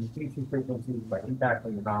types of communication frequencies, by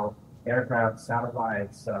impacting how aircraft,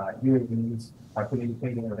 satellites, UAVs are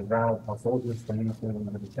communicating with the ground, how soldiers communicating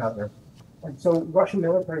with each other. And so Russian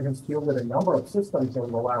military has fielded a number of systems over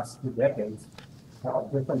the last 2 decades,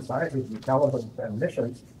 different sizes and calibers and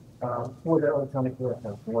missions for their electronic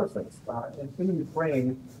warfare forces. In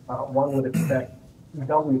Ukraine, one would expect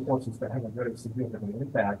EW forces to have a very significant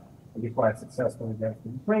impact and be quite successful against the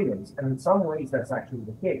Ukrainians. And in some ways, that's actually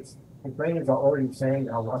the case. Ukrainians are already saying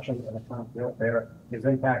how Russian electronic warfare is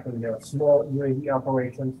impacting their small UAV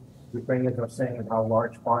operations. Ukrainians are saying how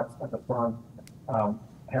large parts of the front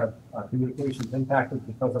have communications impacted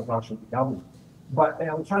because of Russian EW. But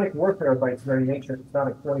electronic warfare, by its very nature, is not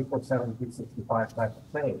a 24/7, 365 type of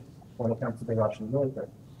thing when it comes to the Russian military.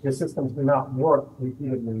 The systems do not work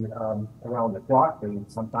repeatedly around the clock. They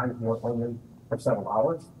sometimes work only for several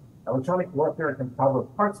hours. Electronic warfare can cover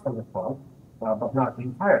parts of the front, but not the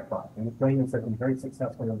entire front. And Ukrainians have been very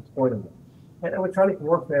successful in exploiting them. And electronic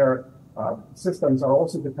warfare systems are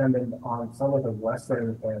also dependent on some of the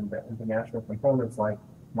Western and international components like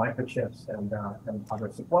microchips and other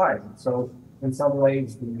supplies. And so in some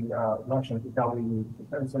ways, the Russian EW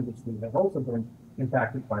defense industry has also been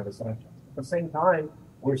impacted by the sanctions. At the same time,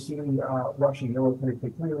 we're seeing Russian military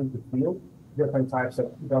continuing to field different types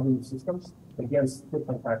of EW systems against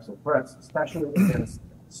different types of threats, especially against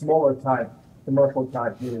smaller type, commercial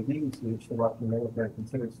type UAVs, which the Russian military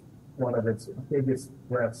considers one of its biggest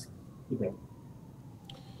threats today.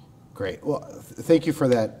 Great. Well, thank you for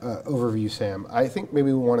that overview, Sam. I think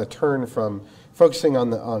maybe we want to turn from focusing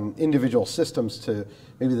on individual systems to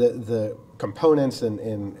maybe the components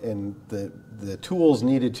and the tools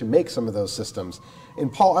needed to make some of those systems.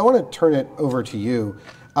 And Paul, I want to turn it over to you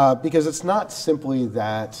because it's not simply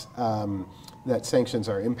that that sanctions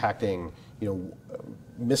are impacting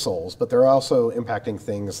missiles, but they're also impacting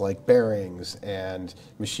things like bearings and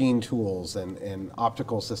machine tools and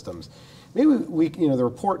optical systems. Maybe we, the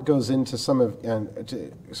report goes into some of, and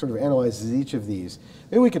to sort of analyzes each of these.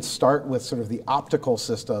 Maybe we could start with sort of the optical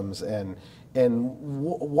systems and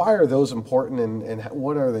why are those important and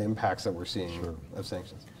what are the impacts that we're seeing of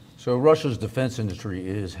sanctions? So Russia's defense industry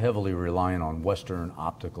is heavily reliant on Western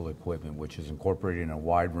optical equipment, which is incorporated in a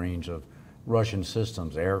wide range of Russian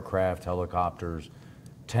systems, aircraft, helicopters,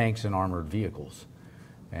 tanks, and armored vehicles.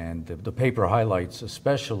 And the paper highlights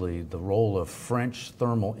especially the role of French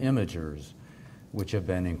thermal imagers, which have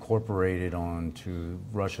been incorporated onto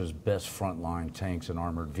Russia's best frontline tanks and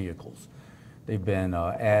armored vehicles. They've been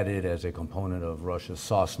added as a component of Russia's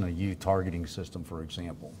Sosna-U targeting system, for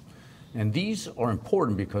example. And these are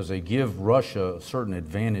important because they give Russia certain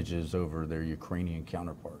advantages over their Ukrainian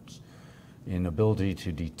counterparts in ability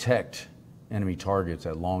to detect enemy targets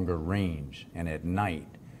at longer range and at night,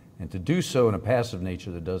 and to do so in a passive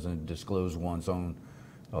nature that doesn't disclose one's own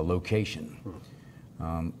location.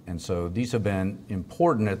 And so these have been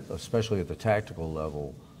important, especially at the tactical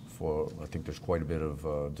level, I think there's quite a bit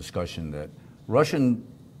of discussion that Russian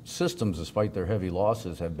systems, despite their heavy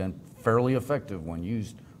losses, have been fairly effective when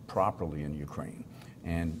used properly in Ukraine,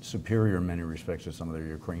 and superior in many respects to some of their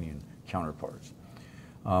Ukrainian counterparts.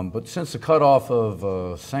 But since the cutoff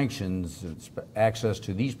of sanctions, access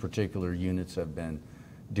to these particular units have been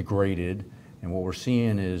degraded. And what we're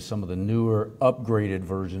seeing is some of the newer, upgraded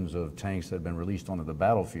versions of tanks that have been released onto the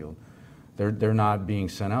battlefield. They're not being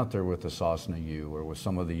sent out there with the Cessna U or with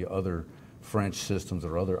some of the other French systems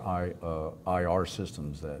or other IR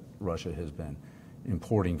systems that Russia has been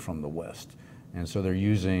importing from the West. And so they're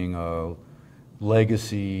using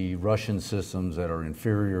legacy Russian systems that are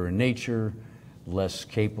inferior in nature, less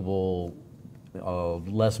capable,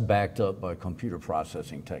 less backed up by computer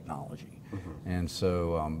processing technology. And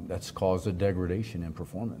so that's caused a degradation in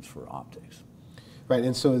performance for optics. Right,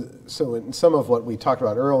 and so in some of what we talked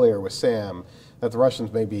about earlier with Sam, that the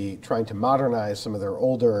Russians may be trying to modernize some of their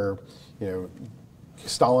older,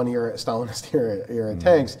 Stalinist era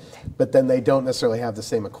tanks, but then they don't necessarily have the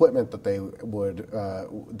same equipment that they would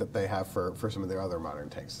that they have for some of their other modern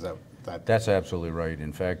tanks. Is that? That's absolutely right.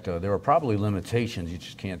 In fact, there are probably limitations. You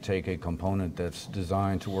just can't take a component that's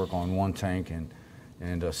designed to work on one tank and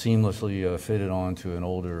seamlessly fit it onto an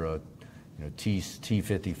older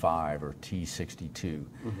T-55 or T-62.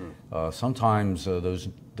 Sometimes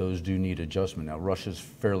those do need adjustment. Now Russia's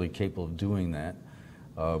fairly capable of doing that,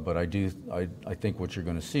 but I think what you're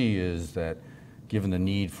going to see is that given the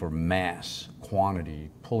need for mass quantity,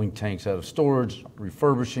 pulling tanks out of storage,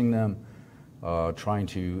 refurbishing them, trying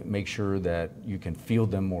to make sure that you can field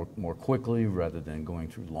them more quickly rather than going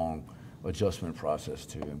through long adjustment process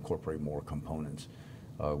to incorporate more components.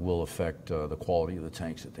 Will affect the quality of the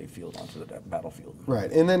tanks that they field onto the battlefield.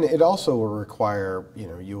 Right, and then it also will require,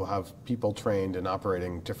 you will have people trained in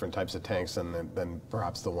operating different types of tanks than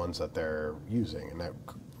perhaps the ones that they're using, and that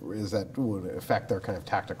would affect their kind of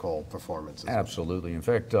tactical performance. Absolutely. In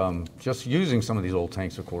fact, just using some of these old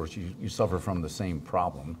tanks, of course, you suffer from the same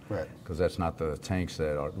problem. Right. Because that's not the tanks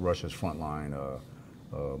that Russia's frontline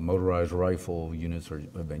motorized rifle units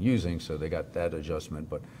have been using, so they got that adjustment.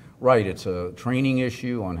 But right, it's a training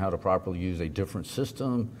issue on how to properly use a different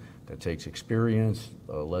system that takes experience,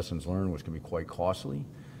 lessons learned, which can be quite costly.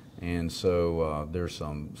 And so there's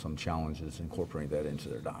some challenges incorporating that into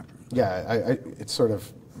their doctrine. Yeah, it's sort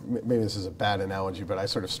of, maybe this is a bad analogy, but I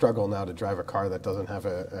sort of struggle now to drive a car that doesn't have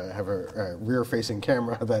a rear-facing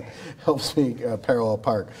camera that helps me parallel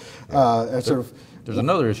park. There's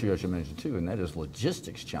another issue I should mention too, and that is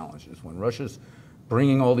logistics challenges. When Russia's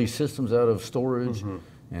bringing all these systems out of storage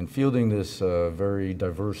and fielding this very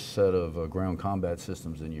diverse set of ground combat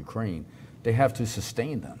systems in Ukraine, they have to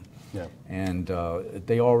sustain them. Yeah. And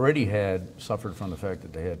they already had suffered from the fact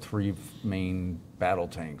that they had three main battle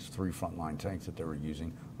tanks, three frontline tanks that they were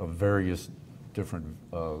using of various different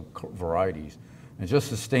varieties. And just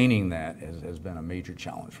sustaining that has been a major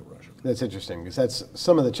challenge for Russia. That's interesting, because that's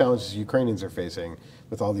some of the challenges Ukrainians are facing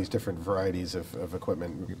with all these different varieties of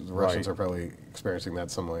equipment. The Russians are probably experiencing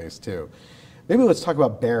that some ways too. Maybe let's talk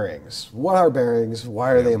about bearings. What are bearings?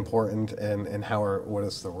 Why are they important? And what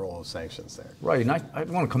is the role of sanctions there? Right, and I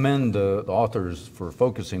want to commend the authors for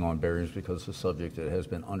focusing on bearings because it's a subject that has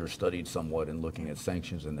been understudied somewhat in looking at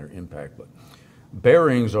sanctions and their impact. But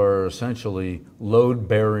bearings are essentially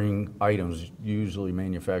load-bearing items, usually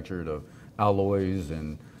manufactured of alloys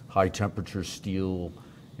and high-temperature steel,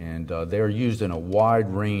 and they are used in a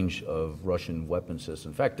wide range of Russian weapon systems.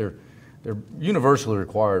 In fact, they're universally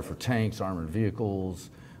required for tanks, armored vehicles,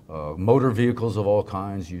 motor vehicles of all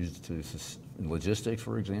kinds used in logistics,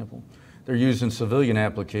 for example. They're used in civilian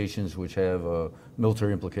applications which have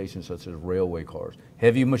military implications such as railway cars,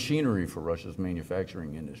 heavy machinery for Russia's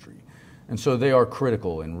manufacturing industry. And so they are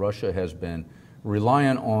critical, and Russia has been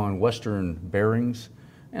reliant on Western bearings,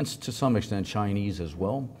 and to some extent Chinese as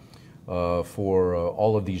well, for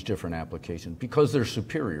all of these different applications because they're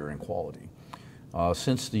superior in quality.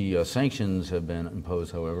 Since the sanctions have been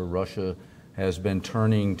imposed, however, Russia has been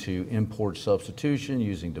turning to import substitution,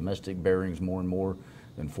 using domestic bearings more and more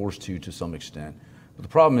than forced to some extent. But the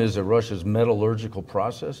problem is that Russia's metallurgical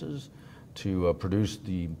processes to produce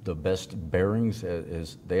the best bearings,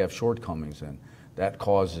 they have shortcomings, and that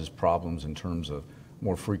causes problems in terms of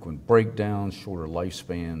more frequent breakdowns, shorter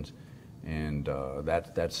lifespans, and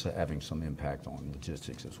that's having some impact on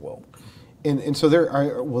logistics as well. And so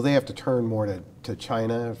will they have to turn more to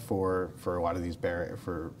China for a lot of these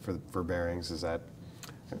for bearings? Is that?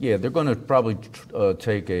 Yeah, they're going to probably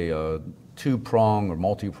take a two-prong or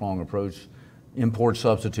multi-prong approach, import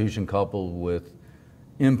substitution coupled with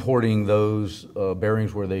importing those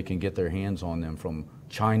bearings where they can get their hands on them from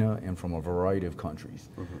China and from a variety of countries.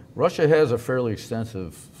 Russia has a fairly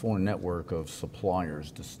extensive foreign network of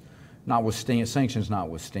suppliers, sanctions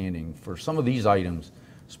notwithstanding. For some of these items,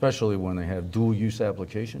 especially when they have dual-use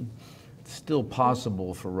application, still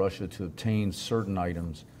possible for Russia to obtain certain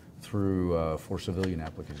items through for civilian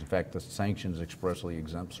applications. In fact, the sanctions expressly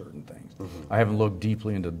exempt certain things. I haven't looked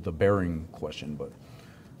deeply into the bearing question, but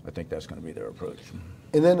I think that's going to be their approach.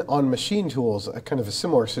 And then on machine tools, a kind of a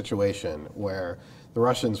similar situation where the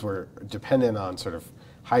Russians were dependent on sort of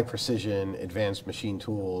high precision, advanced machine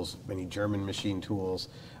tools, many German machine tools,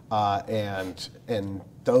 and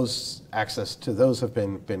those access to those have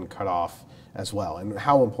been cut off as well. And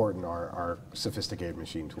how important are sophisticated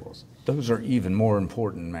machine tools? Those are even more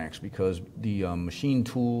important, Max, because the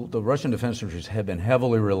the Russian defense industries have been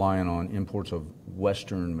heavily reliant on imports of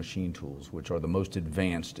Western machine tools, which are the most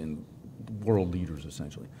advanced and world leaders,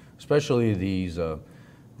 essentially. Especially these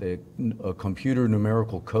computer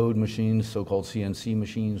numerical code machines, so-called CNC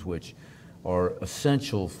machines, which are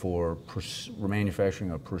essential for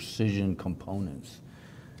manufacturing of precision components.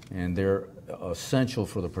 And they're essential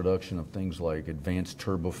for the production of things like advanced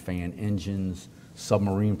turbofan engines,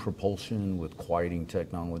 submarine propulsion with quieting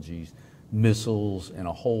technologies, missiles, and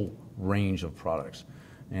a whole range of products.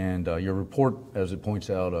 And your report, as it points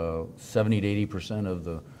out, 70 to 80% of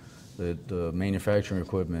the manufacturing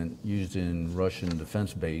equipment used in Russian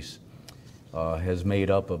defense base has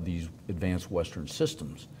made up of these advanced Western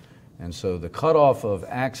systems. And so the cutoff of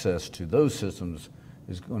access to those systems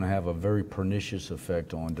is going to have a very pernicious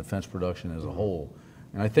effect on defense production as a whole.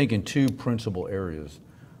 And I think in two principal areas.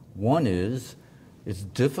 One is it's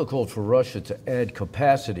difficult for Russia to add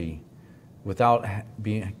capacity without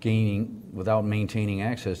maintaining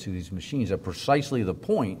access to these machines at precisely the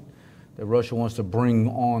point that Russia wants to bring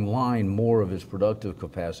online more of its productive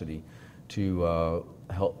capacity to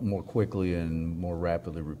help more quickly and more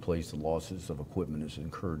rapidly replace the losses of equipment that's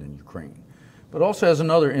incurred in Ukraine. But also has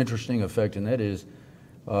another interesting effect, and that is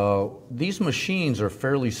these machines are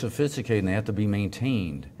fairly sophisticated and they have to be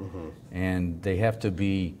maintained. And they have to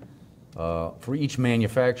be, for each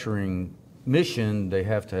manufacturing mission, they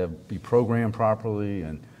have to be programmed properly,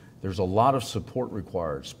 and there's a lot of support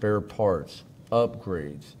required, spare parts,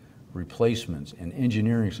 upgrades, replacements, and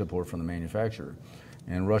engineering support from the manufacturer.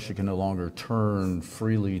 And Russia can no longer turn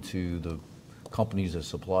freely to the companies that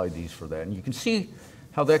supply these for that. And you can see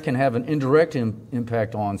how that can have an indirect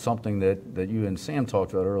impact on something that you and Sam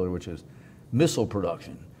talked about earlier, which is missile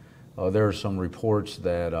production. There are some reports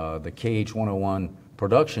that the KH-101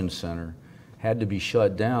 production center had to be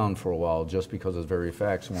shut down for a while just because of very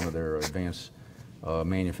facts. One of their advanced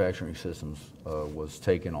manufacturing systems was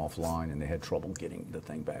taken offline, and they had trouble getting the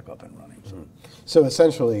thing back up and running. So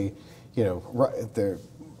essentially, you know,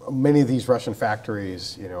 many of these Russian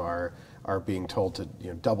factories, you know, are being told to, you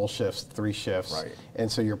know, double shifts, 3 shifts. Right.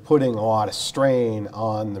 And so you're putting a lot of strain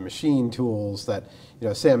on the machine tools that, you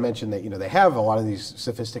know, Sam mentioned that, you know, they have a lot of these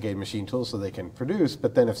sophisticated machine tools so they can produce,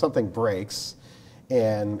 but then if something breaks,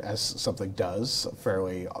 and as something does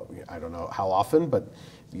fairly, I don't know how often, but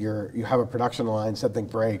you have a production line, something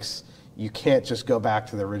breaks, you can't just go back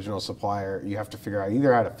to the original supplier. You have to figure out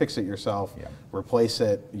either how to fix it yourself, replace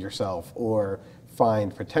it yourself, or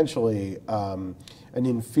find potentially an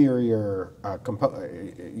inferior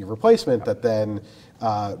replacement that then,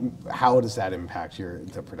 how does that impact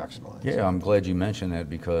the production lines? Yeah, I'm glad you mentioned that,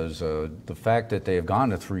 because the fact that they have gone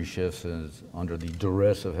to 3 shifts is under the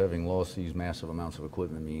duress of having lost these massive amounts of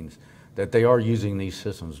equipment means that they are using these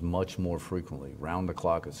systems much more frequently, round the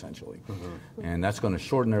clock essentially. And that's going to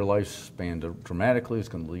shorten their lifespan dramatically. It's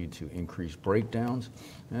going to lead to increased breakdowns,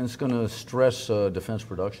 and it's going to stress defense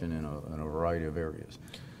production in a variety of areas.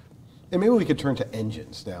 And maybe we could turn to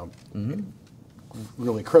engines now.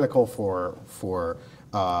 Really critical for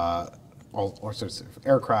all sorts of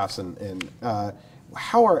aircrafts, and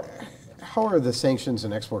how are the sanctions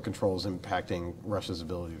and export controls impacting Russia's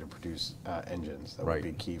ability to produce engines that would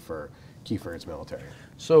be key for its military?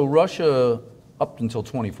 So Russia, up until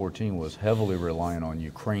 2014, was heavily reliant on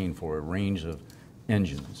Ukraine for a range of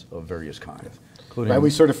engines of various kinds. Right, we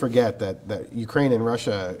sort of forget that Ukraine and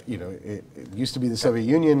Russia, you know, it used to be the Soviet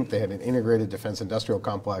Union. They had an integrated defense industrial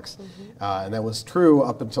complex, and that was true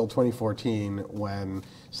up until 2014, when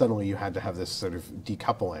suddenly you had to have this sort of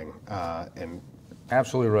decoupling. And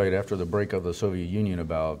absolutely right. After the break of the Soviet Union,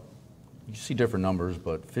 you see different numbers,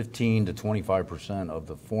 but 15 to 25% of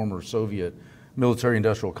the former Soviet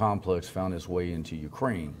military-industrial complex found its way into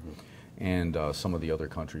Ukraine. And some of the other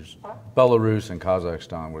countries. Belarus and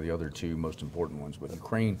Kazakhstan were the other 2 most important ones, but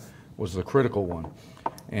Ukraine was the critical one.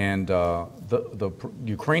 And the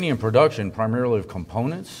Ukrainian production, primarily of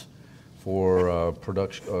components for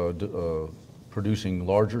producing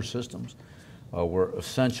larger systems, were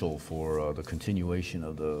essential for the continuation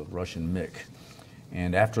of the Russian MiG.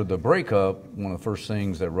 And after the breakup, one of the first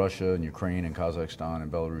things that Russia and Ukraine and Kazakhstan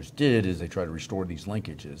and Belarus did is they tried to restore these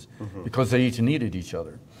linkages because they each needed each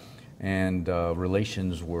other. And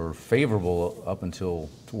relations were favorable up until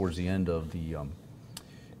towards the end of the,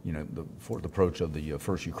 the approach of the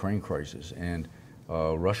first Ukraine crisis. And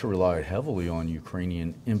Russia relied heavily on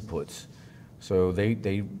Ukrainian inputs. So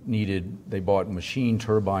they bought machine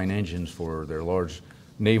turbine engines for their large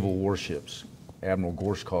naval warships, Admiral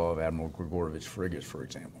Gorshkov, Admiral Grigorovich frigates, for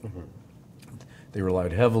example. They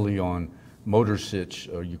relied heavily on Motor Sich,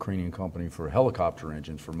 a Ukrainian company, for helicopter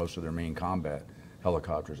engines for most of their main combat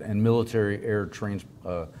helicopters. And military air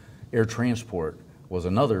transport was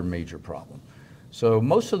another major problem. So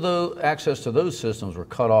most of the access to those systems were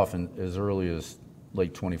cut off as early as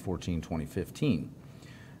late 2014, 2015.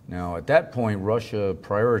 Now, at that point, Russia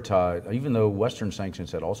prioritized, even though Western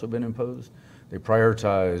sanctions had also been imposed, they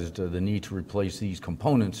prioritized the need to replace these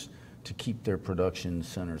components to keep their production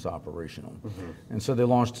centers operational. And so they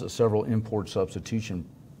launched several import substitution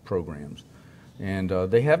programs. And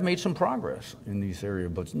they have made some progress in these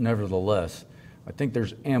areas, but nevertheless, I think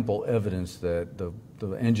there's ample evidence that the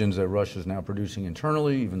engines that Russia is now producing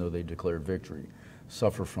internally, even though they declared victory,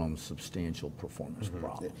 suffer from substantial performance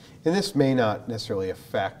problems. And this may not necessarily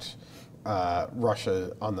affect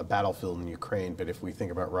Russia on the battlefield in Ukraine, but if we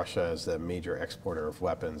think about Russia as the major exporter of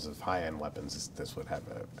weapons, of high-end weapons, this would have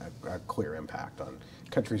a clear impact on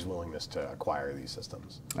countries' willingness to acquire these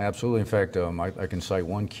systems. Absolutely. In fact, I can cite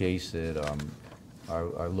one case that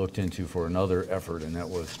I looked into for another effort, and that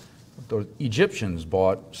was the Egyptians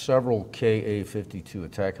bought several Ka-52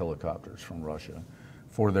 attack helicopters from Russia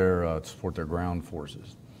for to support their ground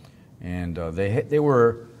forces. And they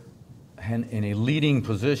were in a leading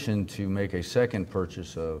position to make a second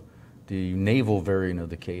purchase of the naval variant of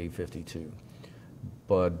the Ka-52.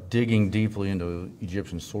 But digging deeply into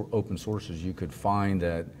Egyptian open sources, you could find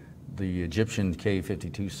that the Egyptian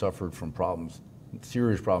Ka-52 suffered from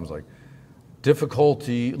serious problems like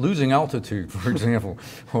difficulty, losing altitude, for example,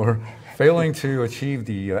 or failing to achieve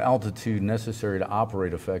the altitude necessary to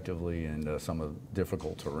operate effectively in some of the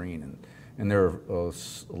difficult terrain. And there are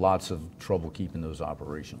lots of trouble keeping those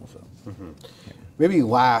operational. So, maybe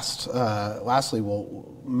lastly,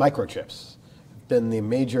 microchips have been the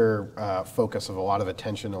major focus of a lot of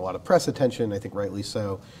attention, a lot of press attention. I think rightly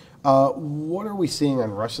so. What are we seeing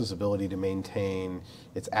on Russia's ability to maintain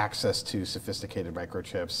its access to sophisticated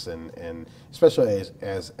microchips, and especially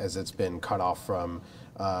as it's been cut off from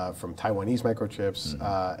Taiwanese microchips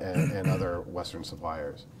and other Western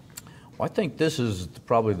suppliers? I think this is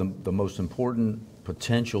probably the most important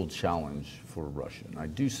potential challenge for Russia. And I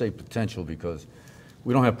do say potential because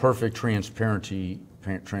we don't have perfect transparency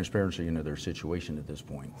into their situation at this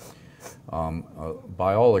point.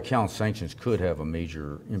 By all accounts, sanctions could have a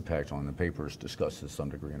major impact on the papers discussed to some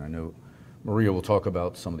degree. And I know Maria will talk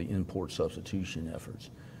about some of the import substitution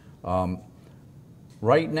efforts.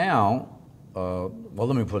 Right now, well,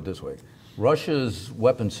 let me put it this way. Russia's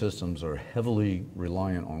weapon systems are heavily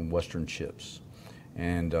reliant on Western chips.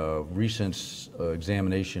 And recent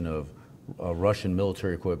examination of Russian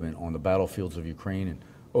military equipment on the battlefields of Ukraine and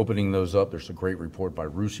opening those up, there's a great report by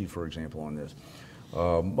Rusi, for example, on this.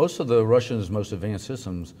 Most of the Russians' most advanced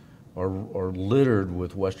systems are littered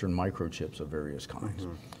with Western microchips of various kinds.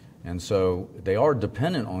 And so they are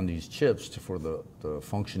dependent on these chips for the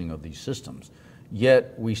functioning of these systems.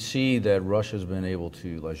 Yet we see that Russia's been able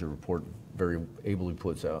to, as your report very ably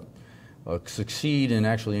puts out, succeed in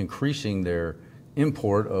actually increasing their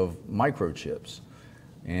import of microchips.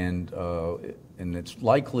 And it's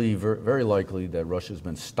likely, very likely, that Russia's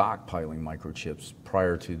been stockpiling microchips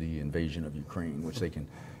prior to the invasion of Ukraine, which they can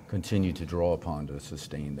continue to draw upon to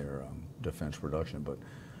sustain their defense production. But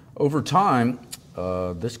over time,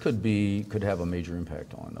 this could have a major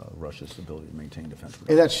impact on Russia's ability to maintain defense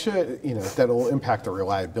production. And that should, that'll impact the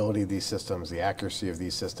reliability of these systems, the accuracy of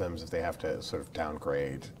these systems if they have to sort of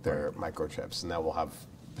downgrade their microchips, and that will have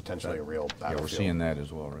potentially a real battlefield. Yeah, we're seeing that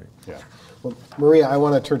as well, right? Yeah. Well, Maria, I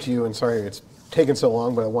want to turn to you, and sorry it's taken so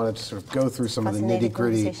long, but I wanted to sort of go through some of the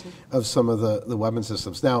nitty-gritty of some of the weapon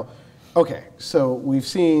systems. Now, okay, so we've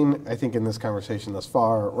seen, I think in this conversation thus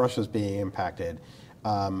far, Russia's being impacted.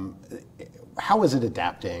 How is it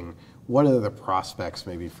adapting? What are the prospects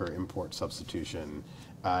maybe for import substitution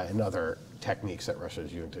and other techniques that Russia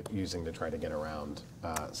is using to try to get around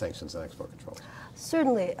sanctions and export controls?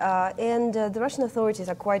 Certainly, and the Russian authorities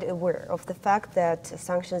are quite aware of the fact that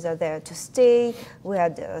sanctions are there to stay. We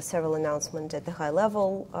had several announcements at the high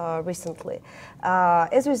level recently.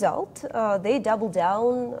 As a result, they double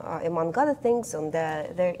down, among other things, on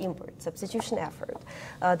their import substitution effort.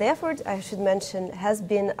 The effort, I should mention, has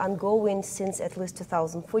been ongoing since at least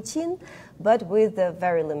 2014, but with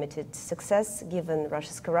very limited success given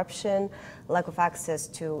Russia's corruption, lack of access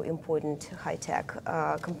to important high-tech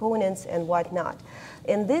components and whatnot.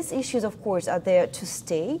 And these issues, of course, are there to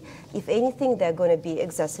stay. If anything, they're going to be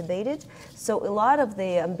exacerbated. So a lot of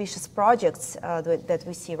the ambitious projects that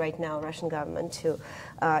we see right now, Russian government to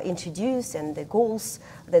introduce and the goals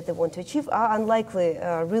that they want to achieve are unlikely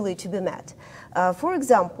really to be met. For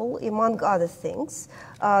example, among other things,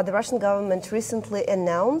 the Russian government recently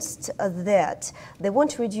announced that they want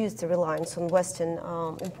to reduce the reliance on Western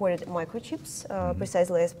imported microchips,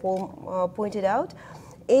 precisely as Paul pointed out.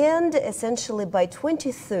 And essentially by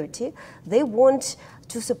 2030, they want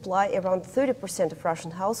to supply around 30% of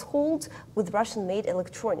Russian households with Russian-made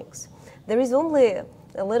electronics. There is only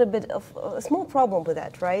a little bit of a small problem with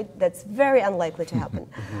that, right? That's very unlikely to happen.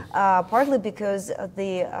 Partly because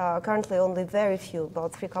currently only very few,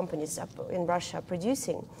 about 3 companies in Russia are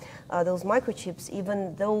producing those microchips.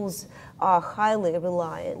 Even those are highly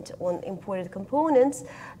reliant on imported components.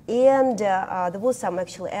 And there was some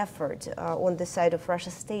actual effort on the side of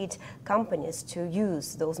Russian state companies to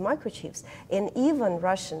use those microchips. And even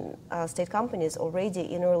Russian state companies already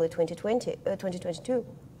in early 2022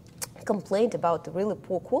 complained about the really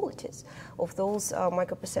poor qualities of those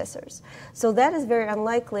microprocessors. So that is very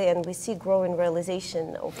unlikely, and we see growing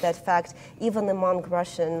realization of that fact even among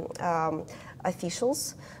Russian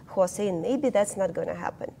officials who are saying maybe that's not going to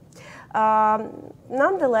happen.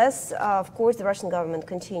 Nonetheless, of course, the Russian government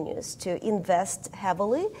continues to invest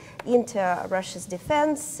heavily into Russia's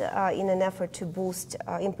defense in an effort to boost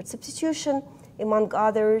import substitution. Among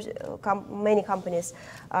others, many companies,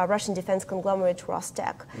 Russian defense conglomerate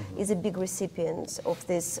Rostec is a big recipient of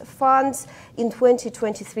these funds. In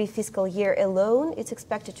 2023 fiscal year alone, it's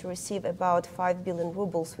expected to receive about 5 billion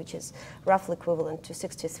rubles, which is roughly equivalent to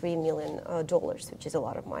 $63 million, which is a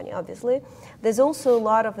lot of money, obviously. There's also a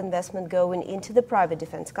lot of investment going into the private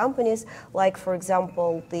defense companies, like, for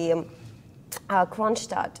example, the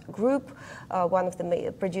Kronstadt Group, one of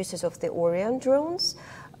the producers of the Orion drones.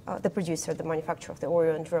 The manufacturer of the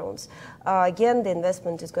Orion drones. Again, the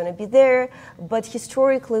investment is going to be there, but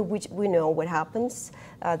historically, we know what happens,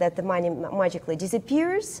 that the money magically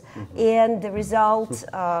disappears, and the result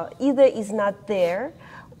either is not there,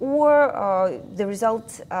 or the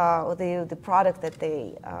result, the product that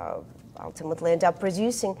they ultimately end up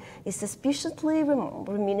producing is suspiciously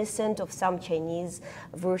reminiscent of some Chinese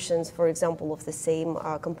versions, for example, of the same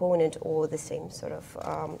component or the same sort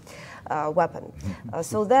of weapon.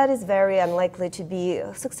 So that is very unlikely to be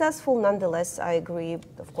successful. Nonetheless, I agree,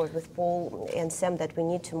 of course, with Paul and Sam that we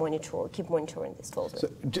need to keep monitoring this closely. So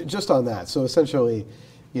just on that, so essentially,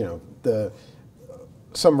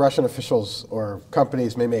 some Russian officials or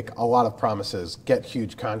companies may make a lot of promises, get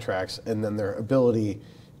huge contracts, and then their ability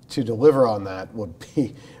to deliver on that would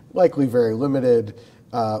be likely very limited,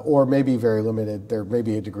 or maybe very limited. There may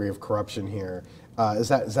be a degree of corruption here. Is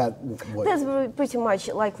that what? That's pretty much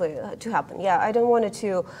likely to happen. Yeah, I don't want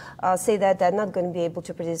to say that they're not going to be able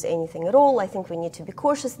to produce anything at all. I think we need to be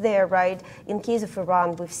cautious there, right? In case of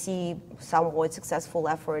Iran, we see somewhat successful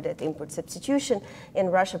effort at import substitution,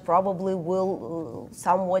 and Russia probably will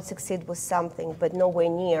somewhat succeed with something, but nowhere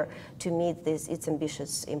near to meet its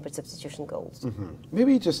ambitious import substitution goals.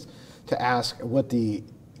 Maybe just to ask what the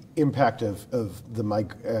impact of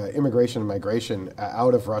the immigration and migration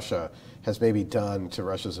out of Russia has maybe done to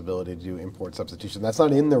Russia's ability to do import substitution. That's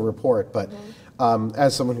not in the report, but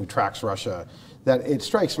as someone who tracks Russia, that it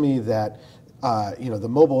strikes me that the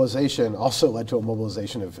mobilization also led to a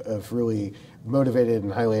mobilization of really motivated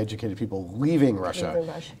and highly educated people leaving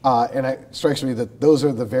Russia. And it strikes me that those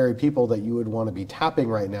are the very people that you would want to be tapping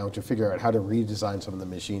right now to figure out how to redesign some of the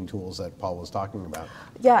machine tools that Paul was talking about.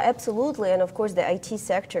 Yeah, absolutely. And of course, the IT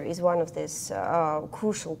sector is one of these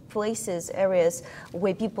crucial places, areas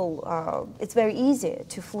where people, it's very easy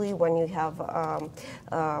to flee when you have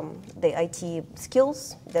the IT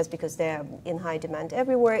skills. That's because they're in high demand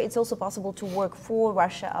everywhere. It's also possible to work for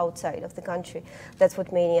Russia outside of the country. That's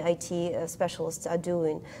what many IT specialists specialists are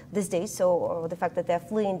doing these days. So the fact that they're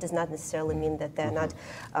fleeing does not necessarily mean that they're not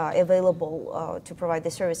available to provide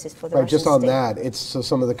the services for the Russian just on state. that, it's so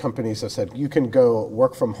some of the companies have said you can go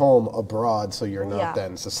work from home abroad, so you're not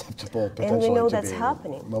then susceptible potentially and we know to that's being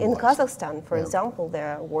happening. mobilized. In Kazakhstan, for example,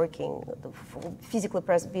 they're working, physically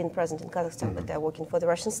being present in Kazakhstan, but they're working for the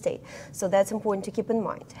Russian state. So that's important to keep in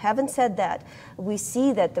mind. Having said that, we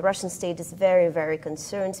see that the Russian state is very, very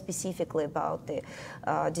concerned specifically about the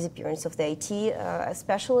disappearance of the IT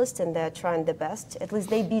specialists, and they're trying their best, at least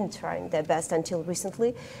they've been trying their best until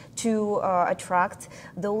recently, to attract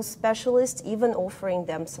those specialists, even offering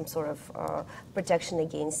them some sort of protection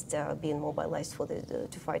against being mobilized for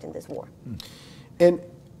to fight in this war. And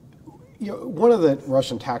one of the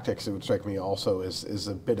Russian tactics that would strike me also is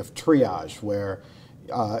a bit of triage, where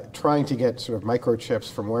trying to get sort of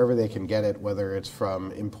microchips from wherever they can get it, whether it's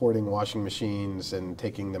from importing washing machines and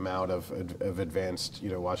taking them out of advanced,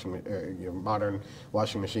 modern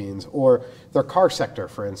washing machines, or their car sector,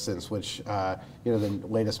 for instance, which the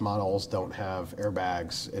latest models don't have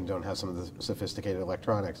airbags and don't have some of the sophisticated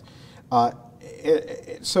electronics.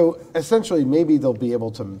 So essentially, maybe they'll be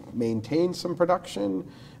able to maintain some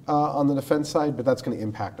production on the defense side, but that's going to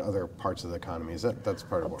impact other parts of the economy. That's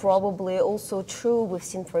part of what probably also true. We've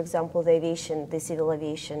seen, for example, the civil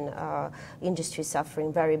aviation industry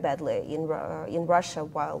suffering very badly in Russia,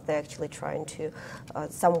 while they're actually trying to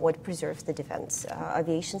somewhat preserve the defense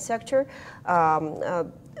aviation sector.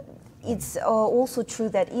 It's also true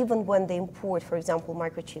that even when they import, for example,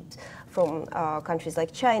 microchips from countries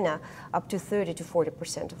like China, up to 30 to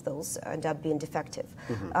 40% of those end up being defective.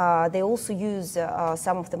 They also use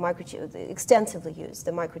some of the microchips, extensively use the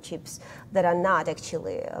microchips that are not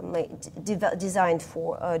actually designed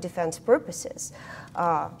for defense purposes.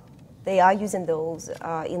 They are using those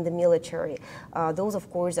in the military. Those, of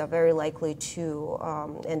course, are very likely to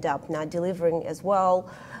end up not delivering as well,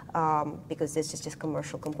 because this is just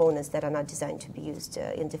commercial components that are not designed to be used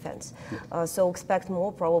in defense. So expect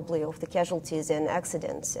more probably of the casualties and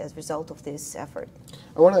accidents as a result of this effort.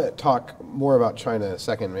 I want to talk more about China in a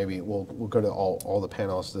second. Maybe we'll go to all the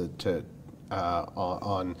panelists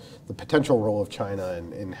on the potential role of China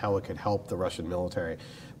and how it could help the Russian military.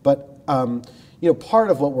 But part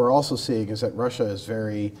of what we're also seeing is that Russia is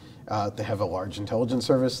very they have a large intelligence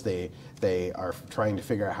service. They are trying to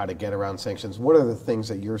figure out how to get around sanctions. What are the things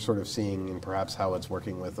that you're sort of seeing, and perhaps how it's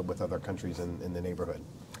working with other countries in the neighborhood?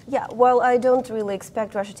 Yeah, well, I don't really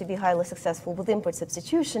expect Russia to be highly successful with import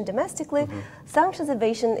substitution domestically. Sanctions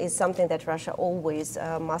evasion is something that Russia always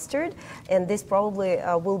mastered, and this probably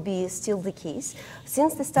will be still the case.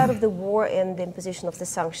 Since the start of the war and the imposition of the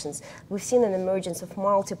sanctions, we've seen an emergence of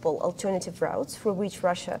multiple alternative routes through which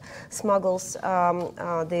Russia smuggles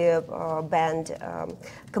the banned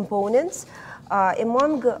components.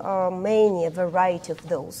 Among many, a variety of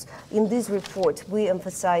those, in this report we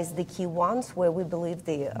emphasize the key ones where we believe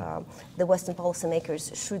the Western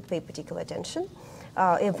policymakers should pay particular attention.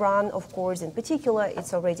 Iran, of course, in particular,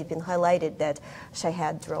 it's already been highlighted that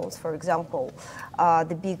Shahed drones, for example,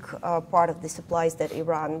 the big part of the supplies that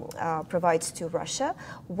Iran provides to Russia.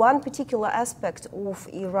 One particular aspect of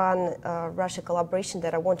Iran-Russia collaboration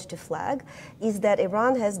that I wanted to flag is that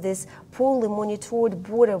Iran has this poorly monitored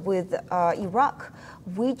border with Iraq,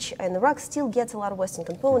 and Iraq still gets a lot of Western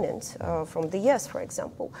components from the US, for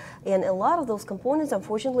example. And a lot of those components,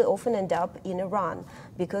 unfortunately, often end up in Iran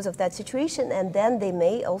because of that situation, and then they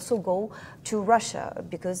may also go to Russia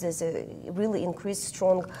because there's a really increased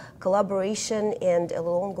strong collaboration and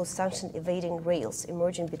along those sanction evading rails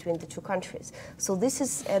emerging between the two countries. So this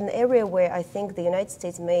is an area where I think the United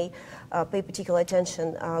States may pay particular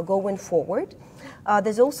attention going forward.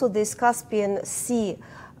 There's also this Caspian Sea,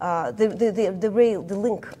 the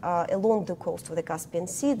link along the coast of the Caspian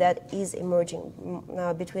Sea that is emerging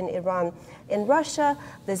between Iran and Russia.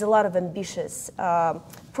 There's a lot of ambitious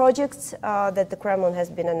projects that the Kremlin has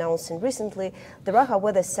been announcing recently. There are,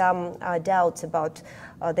 however, some doubts about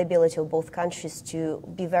the ability of both countries to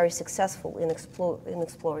be very successful in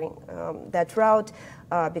exploring that route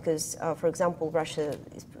because, for example, Russia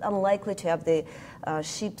is unlikely to have the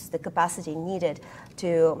ships, the capacity needed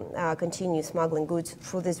to continue smuggling goods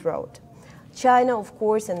through this route. China, of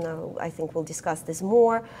course, and I think we'll discuss this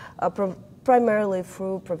more, primarily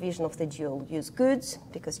through provision of the dual-use goods,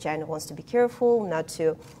 because China wants to be careful not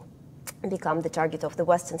to become the target of the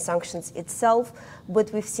Western sanctions itself,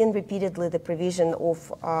 but we've seen repeatedly the provision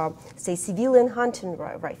of, say, civilian hunting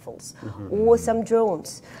rifles or some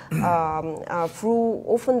drones through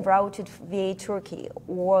often routed via Turkey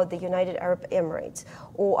or the United Arab Emirates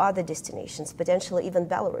or other destinations, potentially even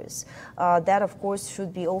Belarus. That, of course,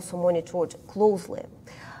 should be also monitored closely.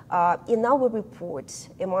 In our report,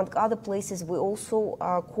 among other places, we also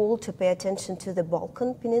call to pay attention to the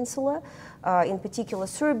Balkan Peninsula, in particular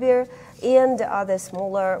Serbia and other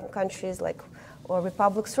smaller countries like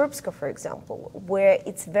Republic Srpska, for example, where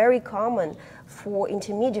it's very common for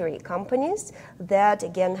intermediary companies that,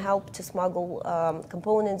 again, help to smuggle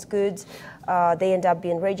components, goods, they end up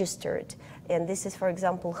being registered. And this is, for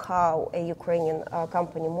example, how a Ukrainian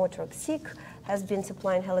company, Motor-Sik, has been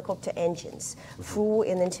supplying helicopter engines through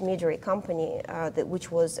an intermediary company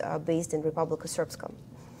which was based in Republika Srpska.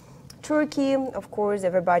 Turkey, of course,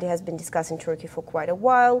 everybody has been discussing Turkey for quite a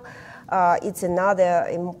while. It's another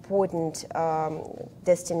important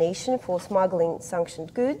destination for smuggling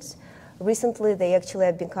sanctioned goods. Recently, they actually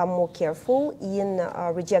have become more careful in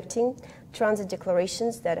rejecting transit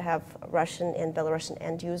declarations that have Russian and Belarusian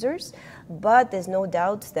end users, but there's no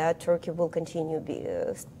doubt that Turkey will continue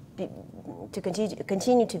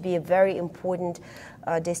to be a very important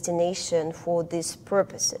destination for these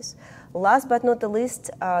purposes. Last but not the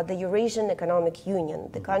least, the Eurasian Economic Union,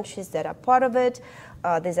 the countries that are part of it,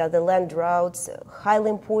 these are the land routes, highly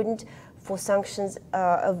important for sanctions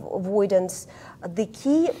avoidance. The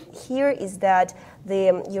key here is that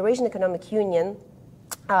the Eurasian Economic Union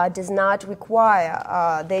does not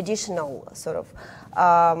require the additional sort of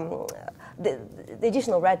the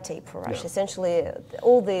additional red tape for Russia. Yeah. Essentially,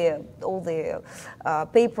 all the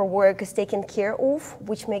paperwork is taken care of,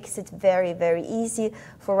 which makes it very, very easy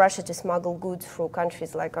for Russia to smuggle goods through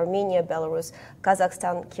countries like Armenia, Belarus,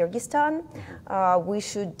 Kazakhstan, Kyrgyzstan. We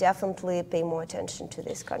should definitely pay more attention to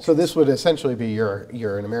these countries. So this would essentially be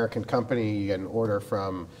you're an American company, you get an order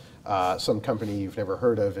from some company you've never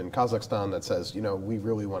heard of in Kazakhstan that says, you know, we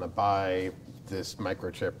really want to buy this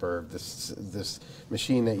microchip or this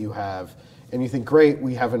machine that you have, and you think, great,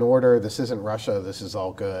 we have an order, this isn't Russia, this is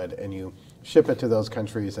all good, and you ship it to those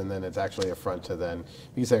countries, and then it's actually a front to then,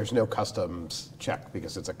 because there's no customs check,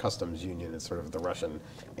 because it's a customs union, it's sort of the Russian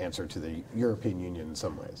answer to the European Union in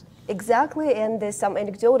some ways. Exactly, and there's some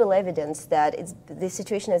anecdotal evidence that the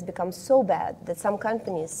situation has become so bad that some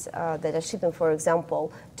companies that are shipping, for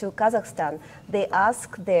example, to Kazakhstan, they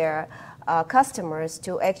ask their customers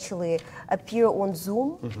to actually appear on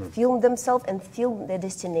Zoom, film themselves and film their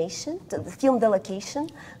destination, film the location,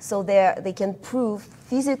 so they can prove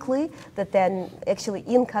physically that they're actually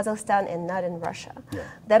in Kazakhstan and not in Russia. Yeah.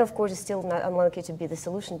 That, of course, is still not unlikely to be the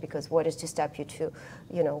solution, because what is to stop you to,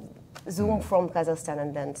 you know, Zoom from Kazakhstan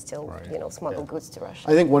and then still, you know, smuggle goods to Russia?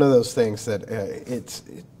 I think one of those things that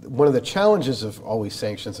one of the challenges of always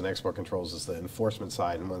sanctions and export controls is the enforcement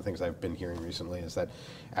side, and one of the things I've been hearing recently is that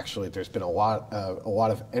actually there's been a lot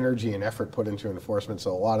of energy and effort put into enforcement,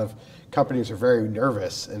 so a lot of companies are very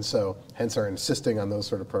nervous, and so hence are insisting on those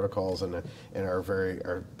sort of protocols and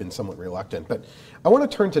are been somewhat reluctant. But I want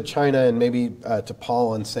to turn to China and maybe to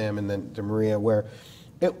Paul and Sam and then to Maria, where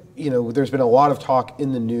there's been a lot of talk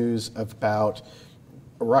in the news about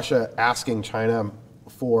Russia asking China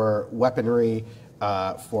for weaponry,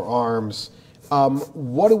 for arms.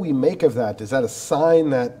 What do we make of that? Is that a sign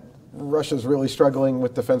that Russia's really struggling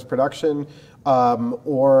with defense production,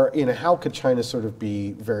 or how could China sort of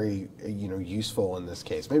be very useful in this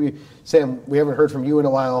case? Maybe Sam, we haven't heard from you in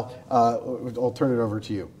a while. I'll turn it over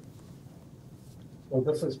to you. Well,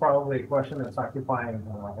 this is probably a question that's occupying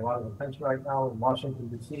a lot of attention right now in Washington,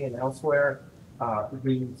 D.C. and elsewhere.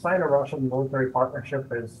 The Sino-Russian military partnership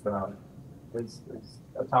is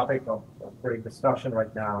a topic of great discussion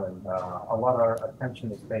right now, and a lot of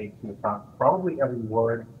attention is paid to probably every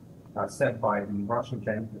word said by the Russian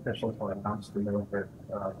Chinese officials when it comes to military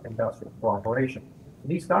industrial cooperation.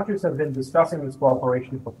 These countries have been discussing this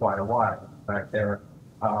cooperation for quite a while. In fact, their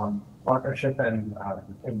partnership and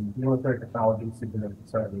in military technologies isn't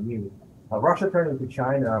necessarily new. Russia turning to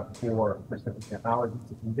China for specific technologies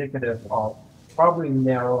is indicative of probably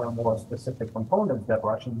narrow and more specific components that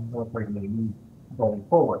Russian military may need going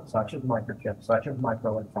forward, such as microchips, such as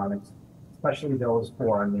microelectronics, especially those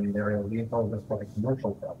for the area of vehicles as well as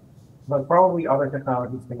commercial stuff. But probably other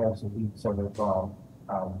technologies can also be sort of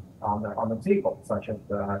on the table, such as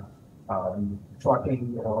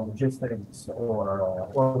trucking or logistics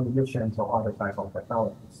or munitions or other type of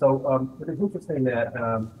technologies. So it is interesting that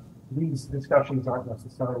these discussions aren't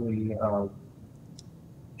necessarily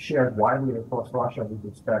shared widely across Russia with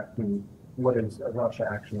respect to what is Russia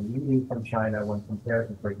actually needing from China when compared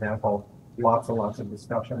to, for example, lots and lots of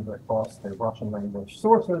discussions across the Russian language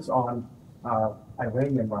sources on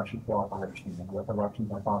Iranian-Russian cooperation and what the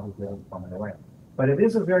Russians are probably doing from Iran. But it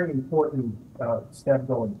is a very important step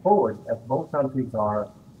going forward, as both countries are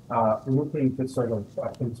looking to sort of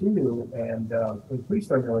continue and increase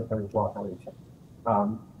their military cooperation.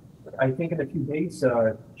 I think in a few days,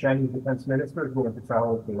 Chinese defense minister is going to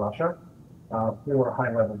travel to Russia for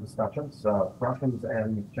high-level discussions. Russians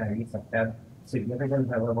and Chinese have had significant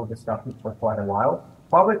high-level discussions for quite a while.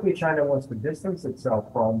 Publicly, China wants to distance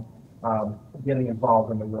itself from getting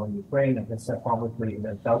involved in the war in Ukraine, and has said publicly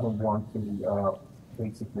that it doesn't want to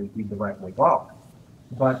basically be directly involved.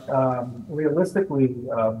 But realistically,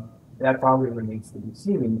 that probably remains to be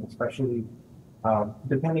seen, especially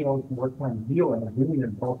depending on what kind of deal and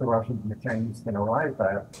agreement both the Russians and the Chinese can arrive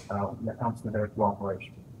at when it comes to their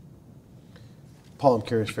cooperation. Paul, I'm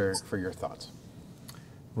curious for your thoughts.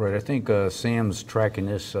 Right, I think Sam's tracking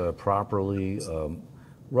this properly.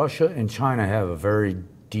 Russia and China have a very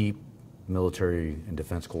deep military and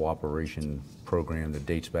defense cooperation program that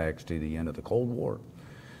dates back to the end of the Cold War.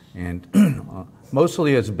 And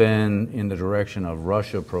mostly it's been in the direction of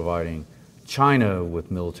Russia providing China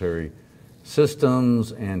with military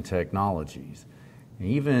systems and technologies. And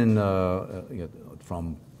even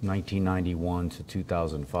from 1991 to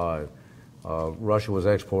 2005, Russia was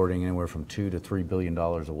exporting anywhere from $2 to $3 billion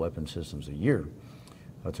of weapon systems a year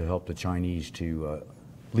to help the Chinese to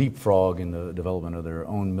leapfrog in the development of their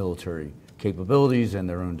own military capabilities and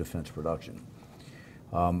their own defense production.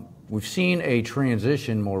 We've seen a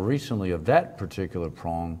transition more recently of that particular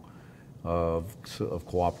prong of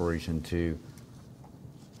cooperation to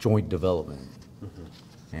joint development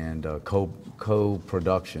and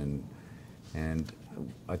co-production. And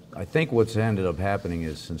I think what's ended up happening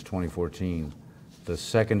is since 2014, the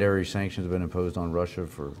secondary sanctions have been imposed on Russia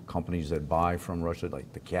for companies that buy from Russia,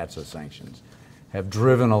 like the CSIS sanctions, have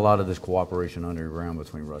driven a lot of this cooperation underground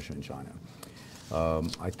between Russia and China.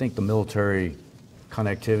 I think the military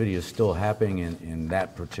connectivity is still happening in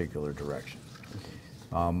that particular direction.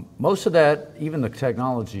 Most of that, even the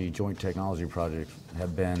joint technology projects,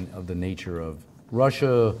 have been of the nature of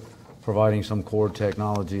Russia providing some core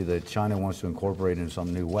technology that China wants to incorporate in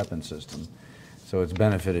some new weapon system. So it's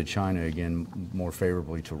benefited China, again, more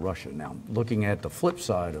favorably to Russia. Now, looking at the flip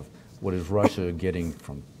side of what is Russia getting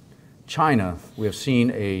from China, we have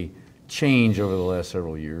seen a change over the last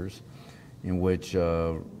several years in which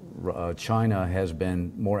China has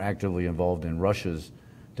been more actively involved in Russia's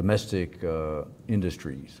domestic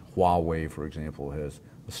industries. Huawei, for example, has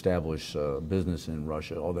established business in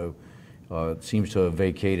Russia, although it seems to have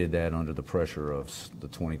vacated that under the pressure of the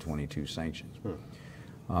 2022 sanctions.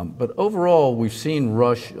 But overall, we've seen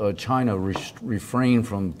China refrain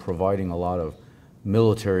from providing a lot of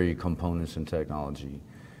military components and technology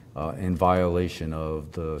in violation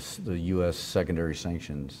of the U.S. secondary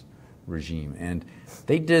sanctions regime. And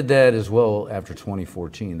they did that as well after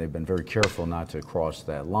 2014. They've been very careful not to cross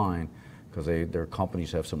that line because their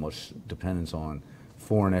companies have so much dependence on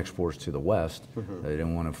foreign exports to the West. They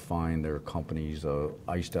didn't want to find their companies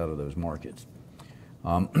iced out of those markets.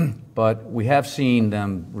 But we have seen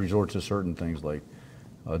them resort to certain things like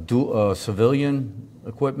civilian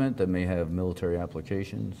equipment that may have military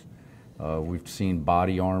applications. We've seen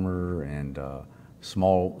body armor and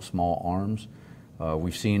small arms.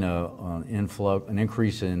 We've seen an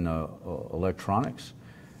increase in electronics,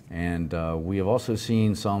 and we have also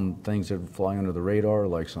seen some things that fly under the radar,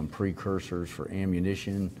 like some precursors for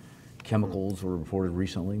ammunition. Chemicals were reported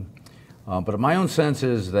recently. But my own sense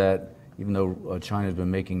is that even though China has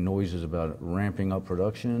been making noises about ramping up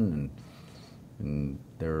production, and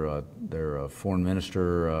their foreign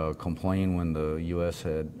minister complained when the U.S.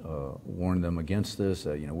 had warned them against this,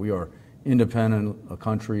 that we are independent, a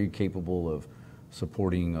country capable of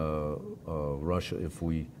supporting Russia if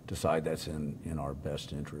we decide that's in our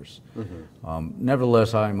best interests.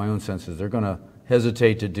 Nevertheless, my own sense is they're going to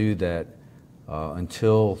hesitate to do that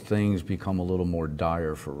until things become a little more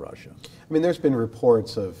dire for Russia. I mean, there's been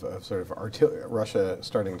reports of sort of Russia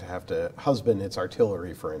starting to have to husband its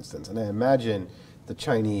artillery, for instance. And I imagine the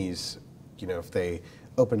Chinese, if they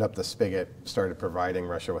opened up the spigot, started providing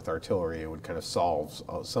Russia with artillery, it would kind of solve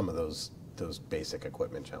some of those basic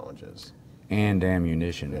equipment challenges. And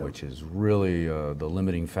ammunition, which is really the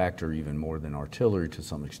limiting factor even more than artillery to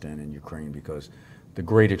some extent in Ukraine, because the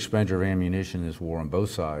great expenditure of ammunition in this war on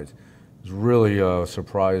both sides has really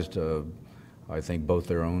surprised, I think, both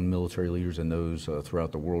their own military leaders and those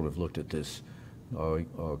throughout the world have looked at this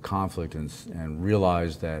conflict and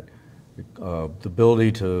realized that the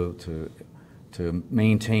ability to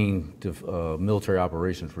maintain military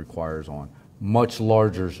operations requires on much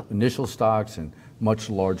larger initial stocks and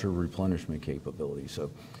much larger replenishment capability.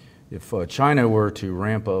 So if China were to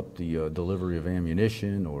ramp up the delivery of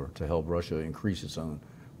ammunition or to help Russia increase its own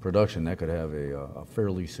production, that could have a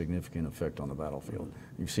fairly significant effect on the battlefield.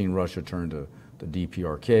 You've seen Russia turn to the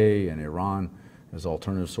DPRK and Iran as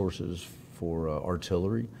alternative sources for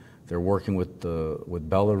artillery. They're working with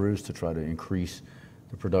Belarus to try to increase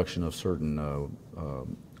the production of certain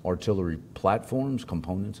artillery platforms,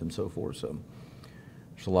 components, and so forth. So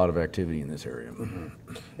there's a lot of activity in this area.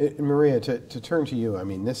 Maria, to turn to you, I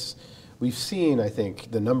mean, we've seen, I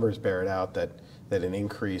think, the numbers bear it out that an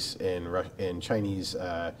increase in Chinese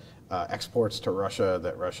exports to Russia,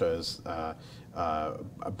 that Russia is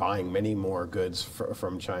buying many more goods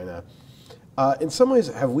from China. In some ways,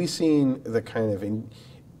 have we seen the kind of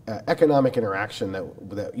economic interaction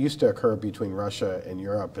that used to occur between Russia and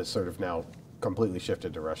Europe has sort of now completely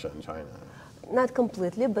shifted to Russia and China? Not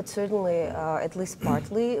completely, but certainly at least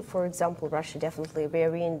partly. For example, Russia definitely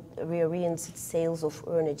reorients its sales of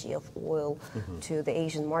energy, of oil, to the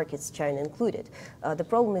Asian markets, China included. The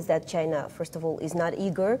problem is that China, first of all, is not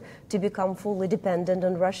eager to become fully dependent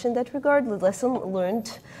on Russia in that regard. The lesson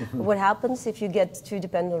learned, what happens if you get too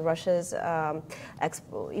dependent on Russia's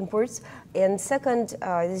imports. And second,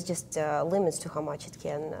 there's just limits to how much it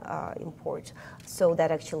can import. So that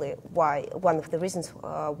actually one of the reasons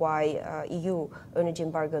why EU energy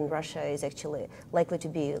embargo on Russia is actually likely to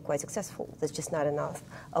be quite successful. There's just not enough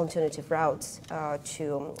alternative routes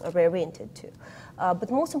to reorient it to.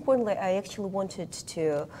 But most importantly, I actually wanted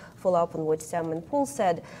to follow up on what Sam and Paul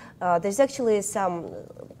said. There's actually some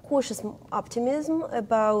cautious optimism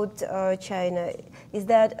about China, is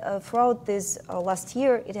that throughout this last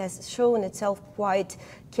year, it has shown itself quite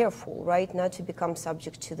careful, right, not to become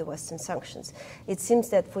subject to the Western sanctions. It seems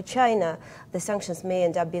that for China, the sanctions may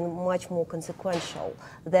end up being much more consequential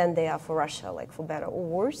than they are for Russia, like for better or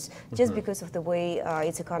worse, just because of the way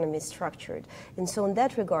its economy is structured. And so in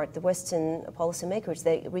that regard, the Western policymakers,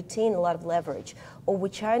 they retain a lot of leverage over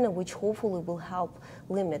China, which hopefully will help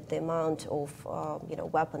limit the amount of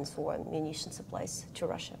weapons or munition supplies to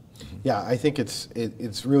Russia. Yeah, I think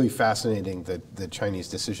it's really fascinating the Chinese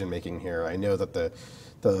decision making here. I know that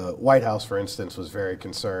the White House, for instance, was very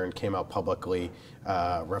concerned, came out publicly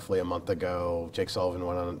roughly a month ago. Jake Sullivan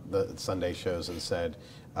went on the Sunday shows and said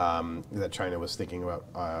that China was thinking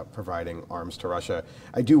about providing arms to Russia.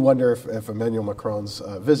 I do wonder if Emmanuel Macron's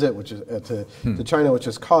visit, which is to China, which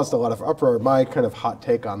has caused a lot of uproar, my kind of hot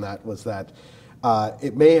take on that was that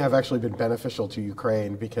it may have actually been beneficial to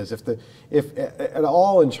Ukraine, because if at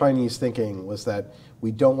all in Chinese thinking was that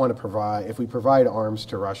we don't want to provide, if we provide arms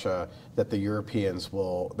to Russia, that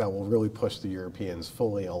that will really push the Europeans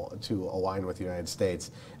fully to align with the United States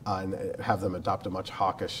and have them adopt a much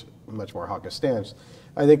more hawkish stance.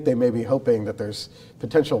 I think they may be hoping that there's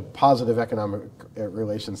potential positive economic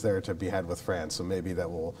relations there to be had with France. So maybe that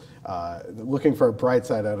will, looking for a bright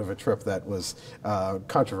side out of a trip that was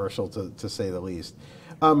controversial to say the least.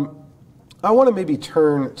 I want to maybe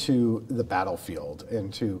turn to the battlefield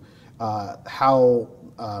and to how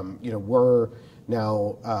we're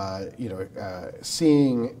now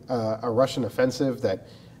seeing a Russian offensive that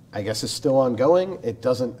I guess is still ongoing. It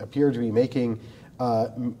doesn't appear to be making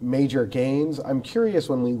major gains. I'm curious,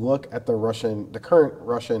 when we look at the current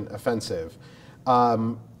Russian offensive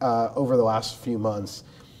over the last few months,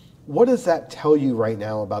 what does that tell you right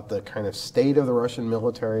now about the kind of state of the Russian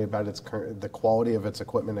military, about the quality of its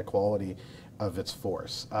equipment, the quality of its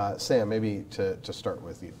force? Sam, maybe to start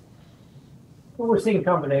with you. Well, we're seeing a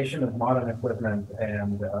combination of modern equipment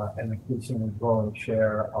and an increasingly growing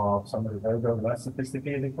share of some of the older, less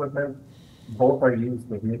sophisticated equipment. Both are used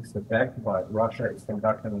with mixed effect, but Russia is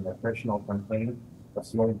conducting an attritional campaign, a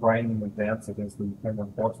slow grinding advance against the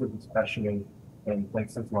Ukrainian forces, especially in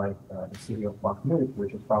places like the city of Bakhmut,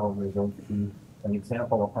 which is probably going to be an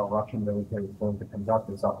example of how Russian military is going to conduct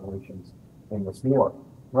its operations in this war.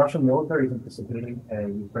 Russian military is anticipating a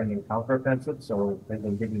Ukrainian counteroffensive, so they've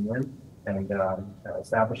been digging in and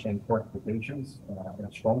establishing fortifications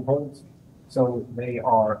and strongholds. So they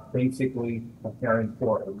are basically preparing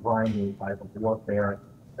for a grinding type of warfare,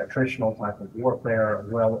 attritional type of warfare,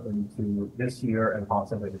 well into this year and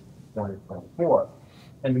possibly 2024.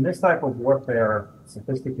 And in this type of warfare,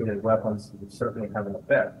 sophisticated weapons would certainly have an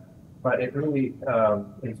effect, but it really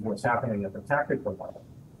is what's happening at the tactical level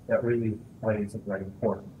that really plays a very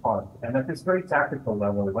important part. And at this very tactical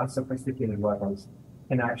level, less sophisticated weapons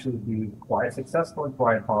can actually be quite successful and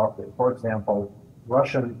quite powerful. For example,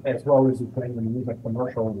 Russian as well as Ukrainian use of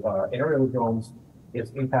commercial aerial drones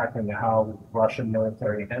is impacting how Russian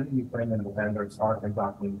military and Ukrainian defenders are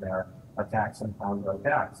conducting their attacks and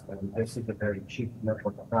counterattacks. And this is a very cheap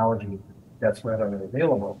commercial technology that's readily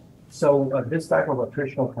available. So this type of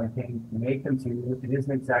attritional campaign may continue. It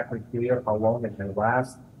isn't exactly clear how long it may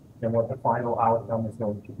last and what the final outcome is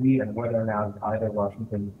going to be, and whether or not either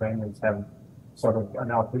Russians or Ukrainians have sort of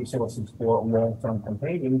enough resources for long-term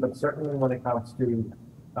campaigning. But certainly when it comes to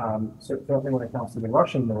certainly when it comes to the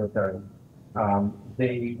Russian military,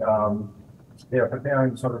 they're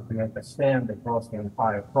preparing sort of to make a stand across the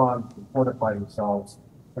entire front to fortify themselves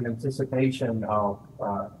in anticipation of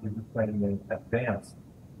the Ukrainian advance.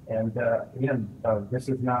 And again, this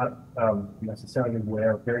is not necessarily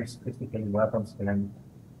where very sophisticated weapons can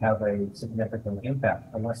have a significant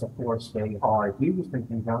impact, unless, of course, they are used in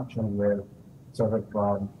conjunction with sort of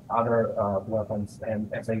other weapons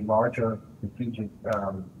and as a larger strategic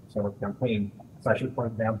sort of campaign, such as, for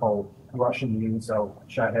example, Russian use of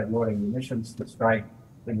shot-head loading munitions to strike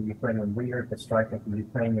in the Ukrainian rear, to strike at the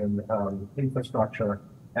Ukrainian infrastructure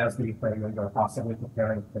as the Ukrainians are possibly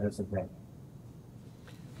preparing for this event.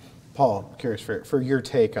 Paul, I'm curious for your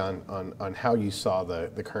take on how you saw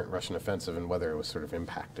the current Russian offensive and whether it was sort of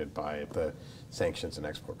impacted by the sanctions and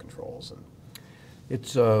export controls. It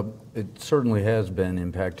certainly has been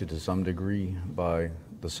impacted to some degree by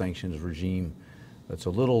the sanctions regime. It's a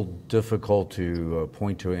little difficult to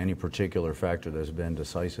point to any particular factor that's been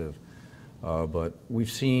decisive, but we've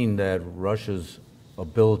seen that Russia's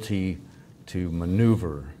ability to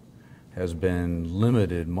maneuver has been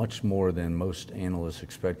limited much more than most analysts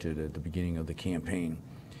expected at the beginning of the campaign,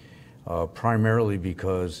 primarily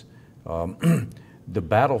because the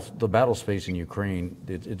battle space in Ukraine,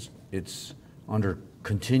 it's under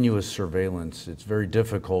continuous surveillance. It's very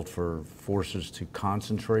difficult for forces to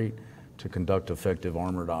concentrate to conduct effective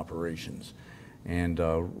armored operations. And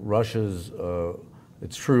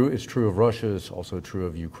it's true of Russia, it's also true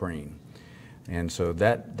of Ukraine. And so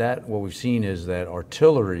that what we've seen is that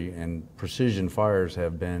artillery and precision fires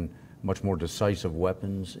have been much more decisive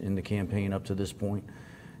weapons in the campaign up to this point,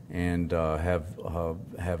 and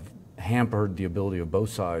have hampered the ability of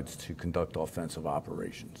both sides to conduct offensive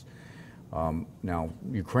operations. Now,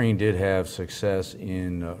 Ukraine did have success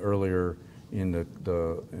earlier in the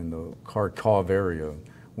Kharkov area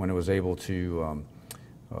when it was able to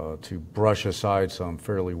brush aside some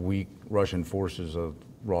fairly weak Russian forces of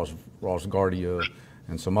Rosguardia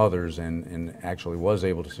and some others, and actually was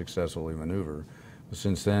able to successfully maneuver. But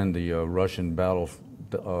since then, the Russian battle,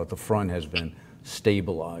 the front has been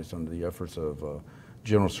stabilized under the efforts of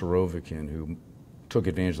General Surovikin, who took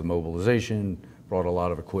advantage of the mobilization, brought a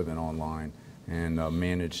lot of equipment online, and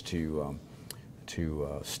managed to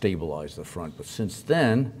stabilize the front. But since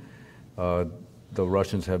then, the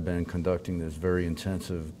Russians have been conducting this very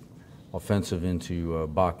intensive offensive into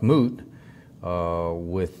Bakhmut,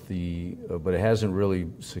 but it hasn't really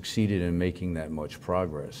succeeded in making that much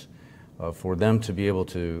progress. For them to be able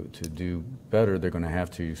to do better, they're going to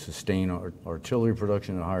have to sustain artillery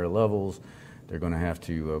production at higher levels. They're going to have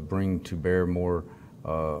to bring to bear more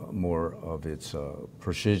of its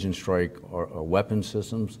precision strike weapon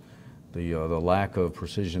systems. The lack of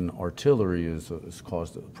precision artillery has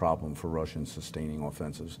caused a problem for Russians sustaining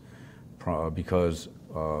offensives because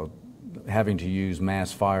having to use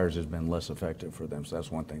mass fires has been less effective for them. So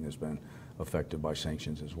that's one thing that's been affected by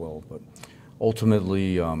sanctions as well. But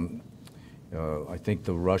ultimately, I think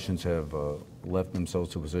the Russians have left themselves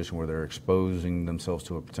to a position where they're exposing themselves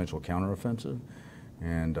to a potential counteroffensive.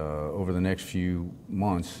 And over the next few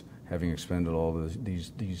months, having expended all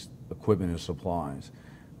these equipment and supplies,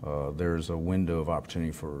 there's a window of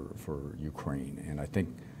opportunity for Ukraine. And I think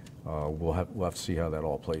we'll have to see how that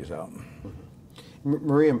all plays out.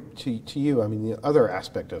 Maria, to you, I mean, the other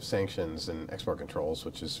aspect of sanctions and export controls,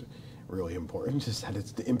 which is really important, is that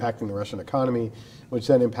it's impacting the Russian economy, which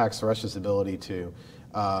then impacts Russia's ability to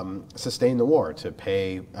sustain the war, to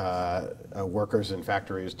pay workers in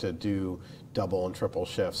factories to do double and triple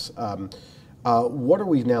shifts. What are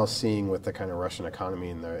we now seeing with the kind of Russian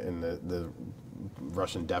economy and the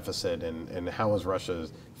Russian deficit, and how is Russia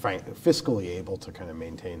fiscally able to kind of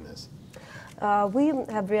maintain this? We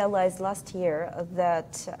have realized last year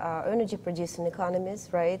that energy-producing economies,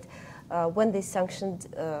 right, when they sanctioned,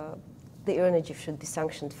 the energy should be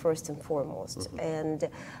sanctioned first and foremost. And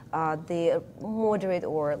the moderate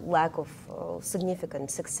or lack of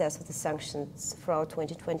significant success of the sanctions throughout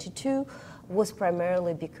 2022 was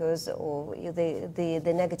primarily because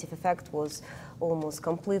the negative effect was almost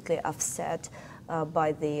completely offset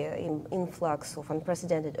by the influx of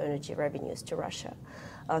unprecedented energy revenues to Russia.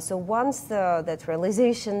 So once that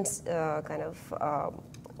realization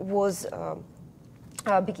was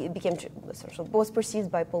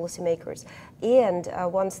perceived by policymakers, and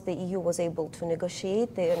once the EU was able to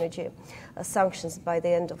negotiate the energy sanctions by the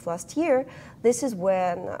end of last year, this is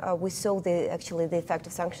when we saw the effect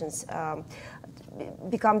of sanctions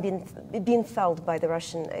being felt by the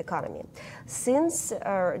Russian economy. Since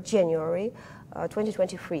January,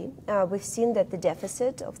 2023, we've seen that the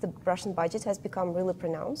deficit of the Russian budget has become really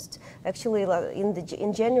pronounced. Actually,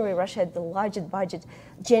 in January, Russia had the largest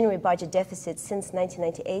January budget deficit since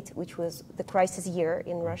 1998, which was the crisis year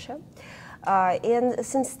in Russia. And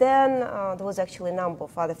since then, there was actually a number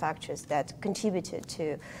of other factors that contributed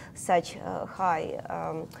to such a high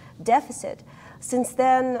deficit. Since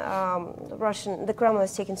then, the Kremlin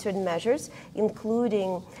has taken certain measures,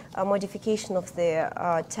 including a modification of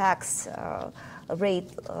the tax rate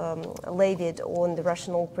levied on the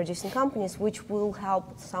Russian oil-producing companies, which will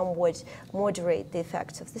help somewhat moderate the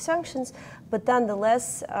effects of the sanctions. But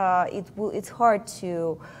nonetheless, it's hard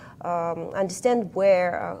to understand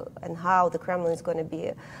where and how the Kremlin is going to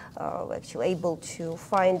be actually able to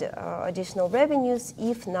find additional revenues,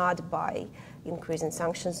 if not by increasing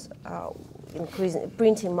sanctions, increasing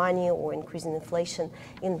printing money, or increasing inflation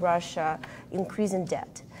in Russia, increasing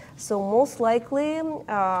debt. So most likely,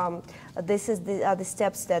 this is the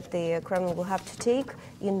steps that the Kremlin will have to take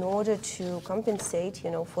in order to compensate,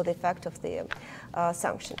 for the effect of the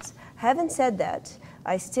sanctions. Having said that,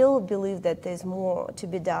 I still believe that there's more to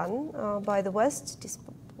be done by the West,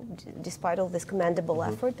 despite all this commendable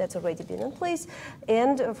effort that's already been in place.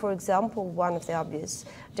 And, for example, one of the obvious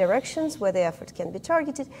directions where the effort can be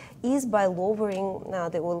targeted is by lowering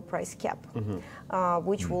the oil price cap,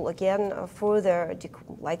 which will, again,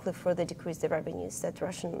 likely further decrease the revenues that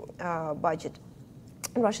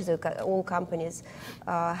Russia's oil companies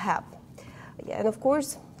have. Yeah, and of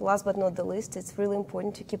course, last but not the least, it's really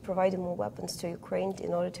important to keep providing more weapons to Ukraine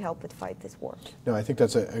in order to help it fight this war. No, I think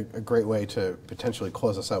that's a great way to potentially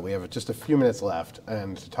close us out. We have just a few minutes left,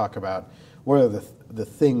 and to talk about what are the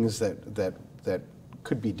things that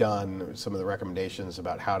could be done, some of the recommendations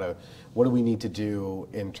about what do we need to do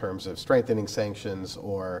in terms of strengthening sanctions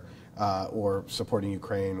or supporting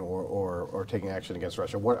Ukraine or taking action against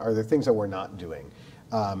Russia. What are the things that we're not doing?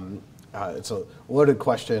 It's a loaded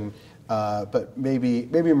question. But maybe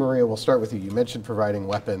Maria, we'll start with you. You mentioned providing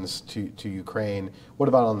weapons to Ukraine. What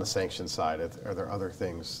about on the sanctions side? Are there other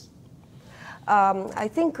things? I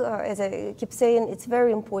think, as I keep saying, it's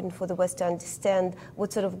very important for the West to understand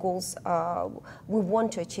what sort of goals we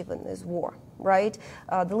want to achieve in this war, right?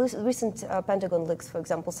 The recent Pentagon leaks, for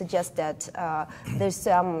example, suggest that there's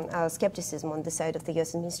some skepticism on the side of the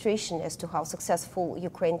U.S. administration as to how successful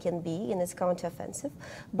Ukraine can be in its counteroffensive.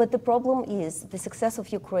 But the problem is the success of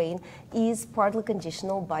Ukraine is partly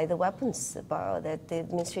conditional by the weapons that the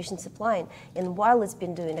administration is supplying. And while it's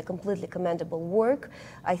been doing a completely commendable work,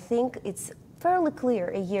 I think it's fairly clear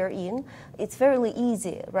a year in, it's fairly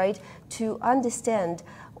easy, right, to understand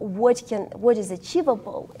what is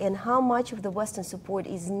achievable and how much of the Western support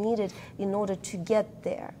is needed in order to get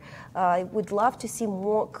there. I would love to see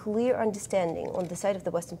more clear understanding on the side of the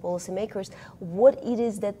Western policymakers what it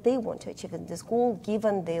is that they want to achieve in this goal,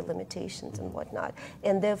 given their limitations and whatnot.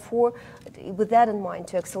 And therefore, with that in mind,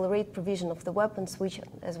 to accelerate provision of the weapons, which,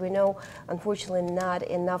 as we know, unfortunately not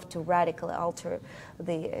enough to radically alter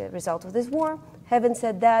the result of this war. Having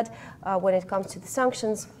said that, when it comes to the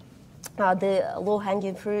sanctions, the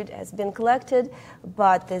low-hanging fruit has been collected,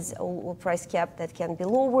 but there's a price cap that can be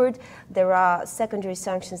lowered. There are secondary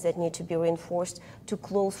sanctions that need to be reinforced to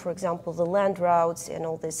close, for example, the land routes and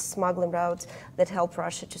all these smuggling routes that help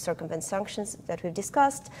Russia to circumvent sanctions that we've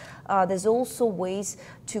discussed. There's also ways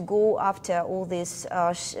to go after all these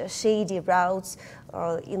shady routes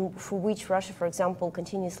for which Russia, for example,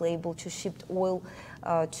 continuously able to ship oil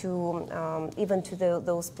even to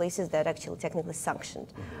those places that actually technically sanctioned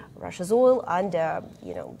Russia's oil, and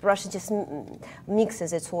Russia just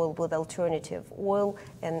mixes its oil with alternative oil,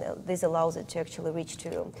 and this allows it to actually reach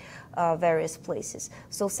to various places.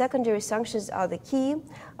 So secondary sanctions are the key.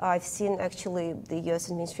 I've seen actually the U.S.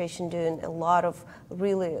 administration doing a lot of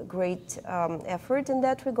really great effort in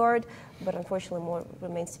that regard, but unfortunately more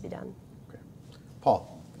remains to be done. Okay.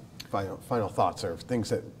 Paul, final thoughts or things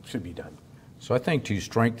that should be done? So I think to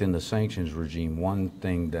strengthen the sanctions regime, one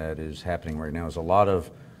thing that is happening right now is a lot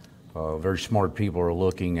of very smart people are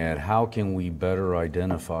looking at how can we better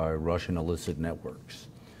identify Russian illicit networks,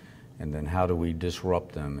 and then how do we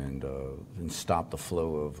disrupt them and stop the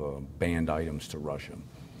flow of banned items to Russia.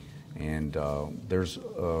 And there's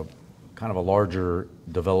kind of a larger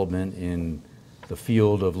development in the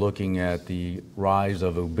field of looking at the rise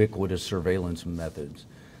of ubiquitous surveillance methods.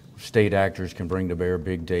 State actors can bring to bear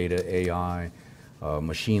big data, AI,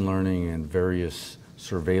 machine learning, and various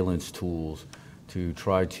surveillance tools to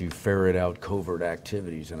try to ferret out covert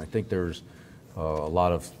activities. And I think there's a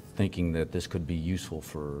lot of thinking that this could be useful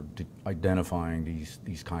for identifying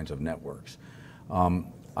these kinds of networks.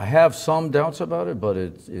 I have some doubts about it, but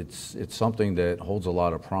it's something that holds a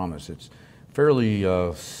lot of promise. It's fairly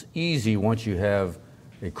easy once you have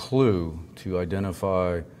a clue to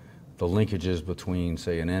identify the linkages between,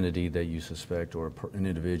 say, an entity that you suspect or an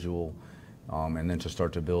individual, and then to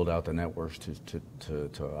start to build out the networks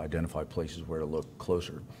to identify places where to look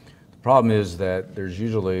closer. The problem is that there's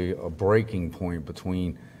usually a breaking point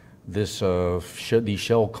between these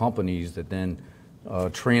shell companies that then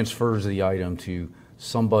transfers the item to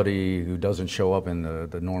somebody who doesn't show up in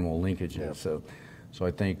the normal linkages. Yeah. So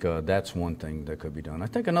I think that's one thing that could be done. I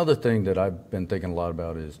think another thing that I've been thinking a lot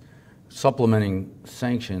about is supplementing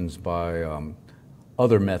sanctions by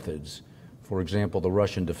other methods. For example, the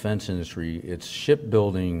Russian defense industry, its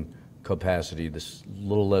shipbuilding capacity, this a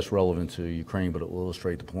little less relevant to Ukraine, but it will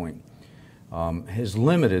illustrate the point, has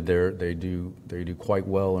limited they do quite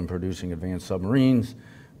well in producing advanced submarines,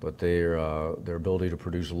 but their ability to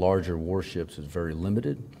produce larger warships is very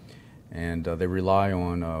limited. And they rely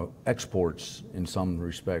on exports in some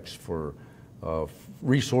respects for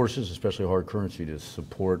resources, especially hard currency, to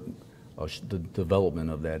support the development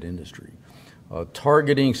of that industry.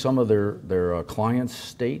 Targeting some of their client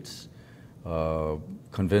states,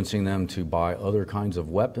 convincing them to buy other kinds of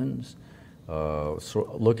weapons,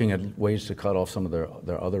 looking at ways to cut off some of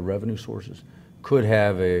their other revenue sources could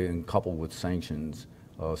have coupled with sanctions,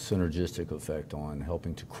 synergistic effect on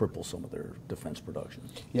helping to cripple some of their defense production.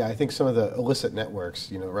 Yeah, I think some of the illicit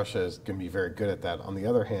networks, Russia is going to be very good at that. On the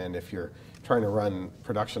other hand, if you're trying to run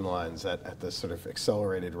production lines at this sort of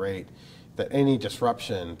accelerated rate, that any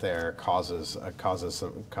disruption there causes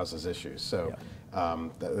issues. So, yeah.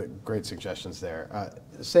 Great suggestions there.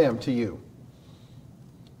 Sam, to you.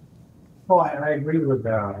 Well, I agree with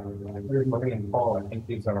Marie and Paul. I think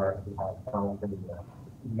these are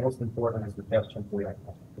the most important suggestions we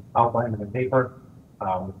outlined in the paper.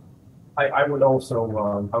 I would also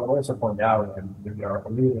point out, and we are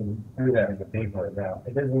alluding to that in the paper, that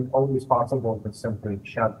it isn't always possible to simply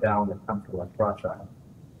shut down a country like Russia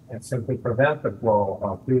and simply prevent the flow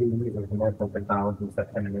of freely using commercial technologies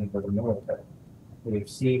that can enable the military. We've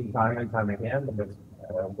seen time and time again,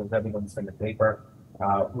 with evidence in the paper,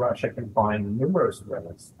 Russia can find numerous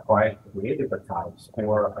ways, quite creative at times,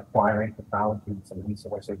 for acquiring technologies and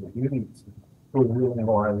resources and units through willing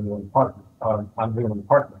or unwilling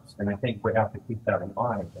partners. And I think we have to keep that in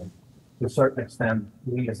mind. And to a certain extent,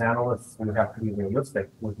 we as analysts, we have to be realistic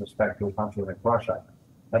with respect to a country like Russia.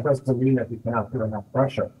 That doesn't mean that we cannot put enough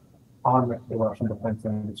pressure on the Russian defense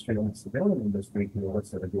industry and the civilian industry to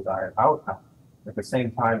elicit a desired outcome. At the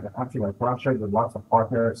same time, a country like Russia, with lots of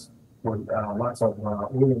partners, with lots of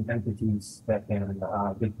willing entities that can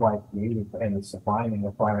be quite creative in supplying and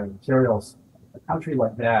acquiring materials, a country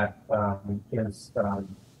like that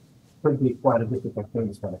could be quite a difficult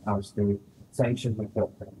case when it comes to sanctions and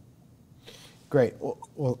filtering. Great.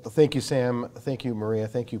 Well, thank you, Sam. Thank you, Maria.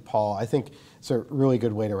 Thank you, Paul. I think it's a really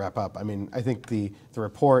good way to wrap up. I mean, I think the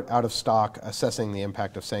report, Out of Stock, Assessing the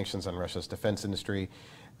Impact of Sanctions on Russia's Defense Industry,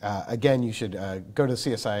 again, you should go to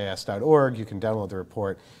CSIS.org. You can download the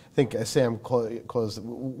report. I think, as Sam closed,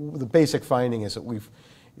 the basic finding is that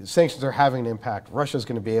sanctions are having an impact. Russia's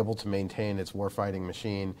going to be able to maintain its warfighting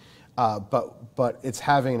machine, but it's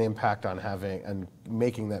having an impact on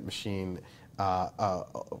making that machine a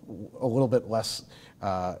little bit less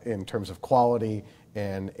in terms of quality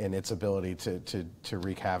and its ability to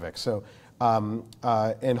wreak havoc. So,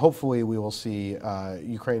 and hopefully we will see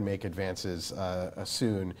Ukraine make advances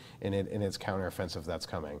soon in its counteroffensive that's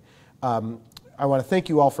coming. I want to thank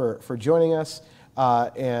you all for joining us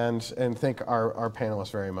and thank our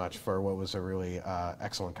panelists very much for what was a really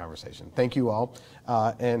excellent conversation. Thank you all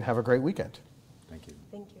and have a great weekend. Thank you.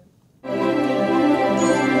 Thank you.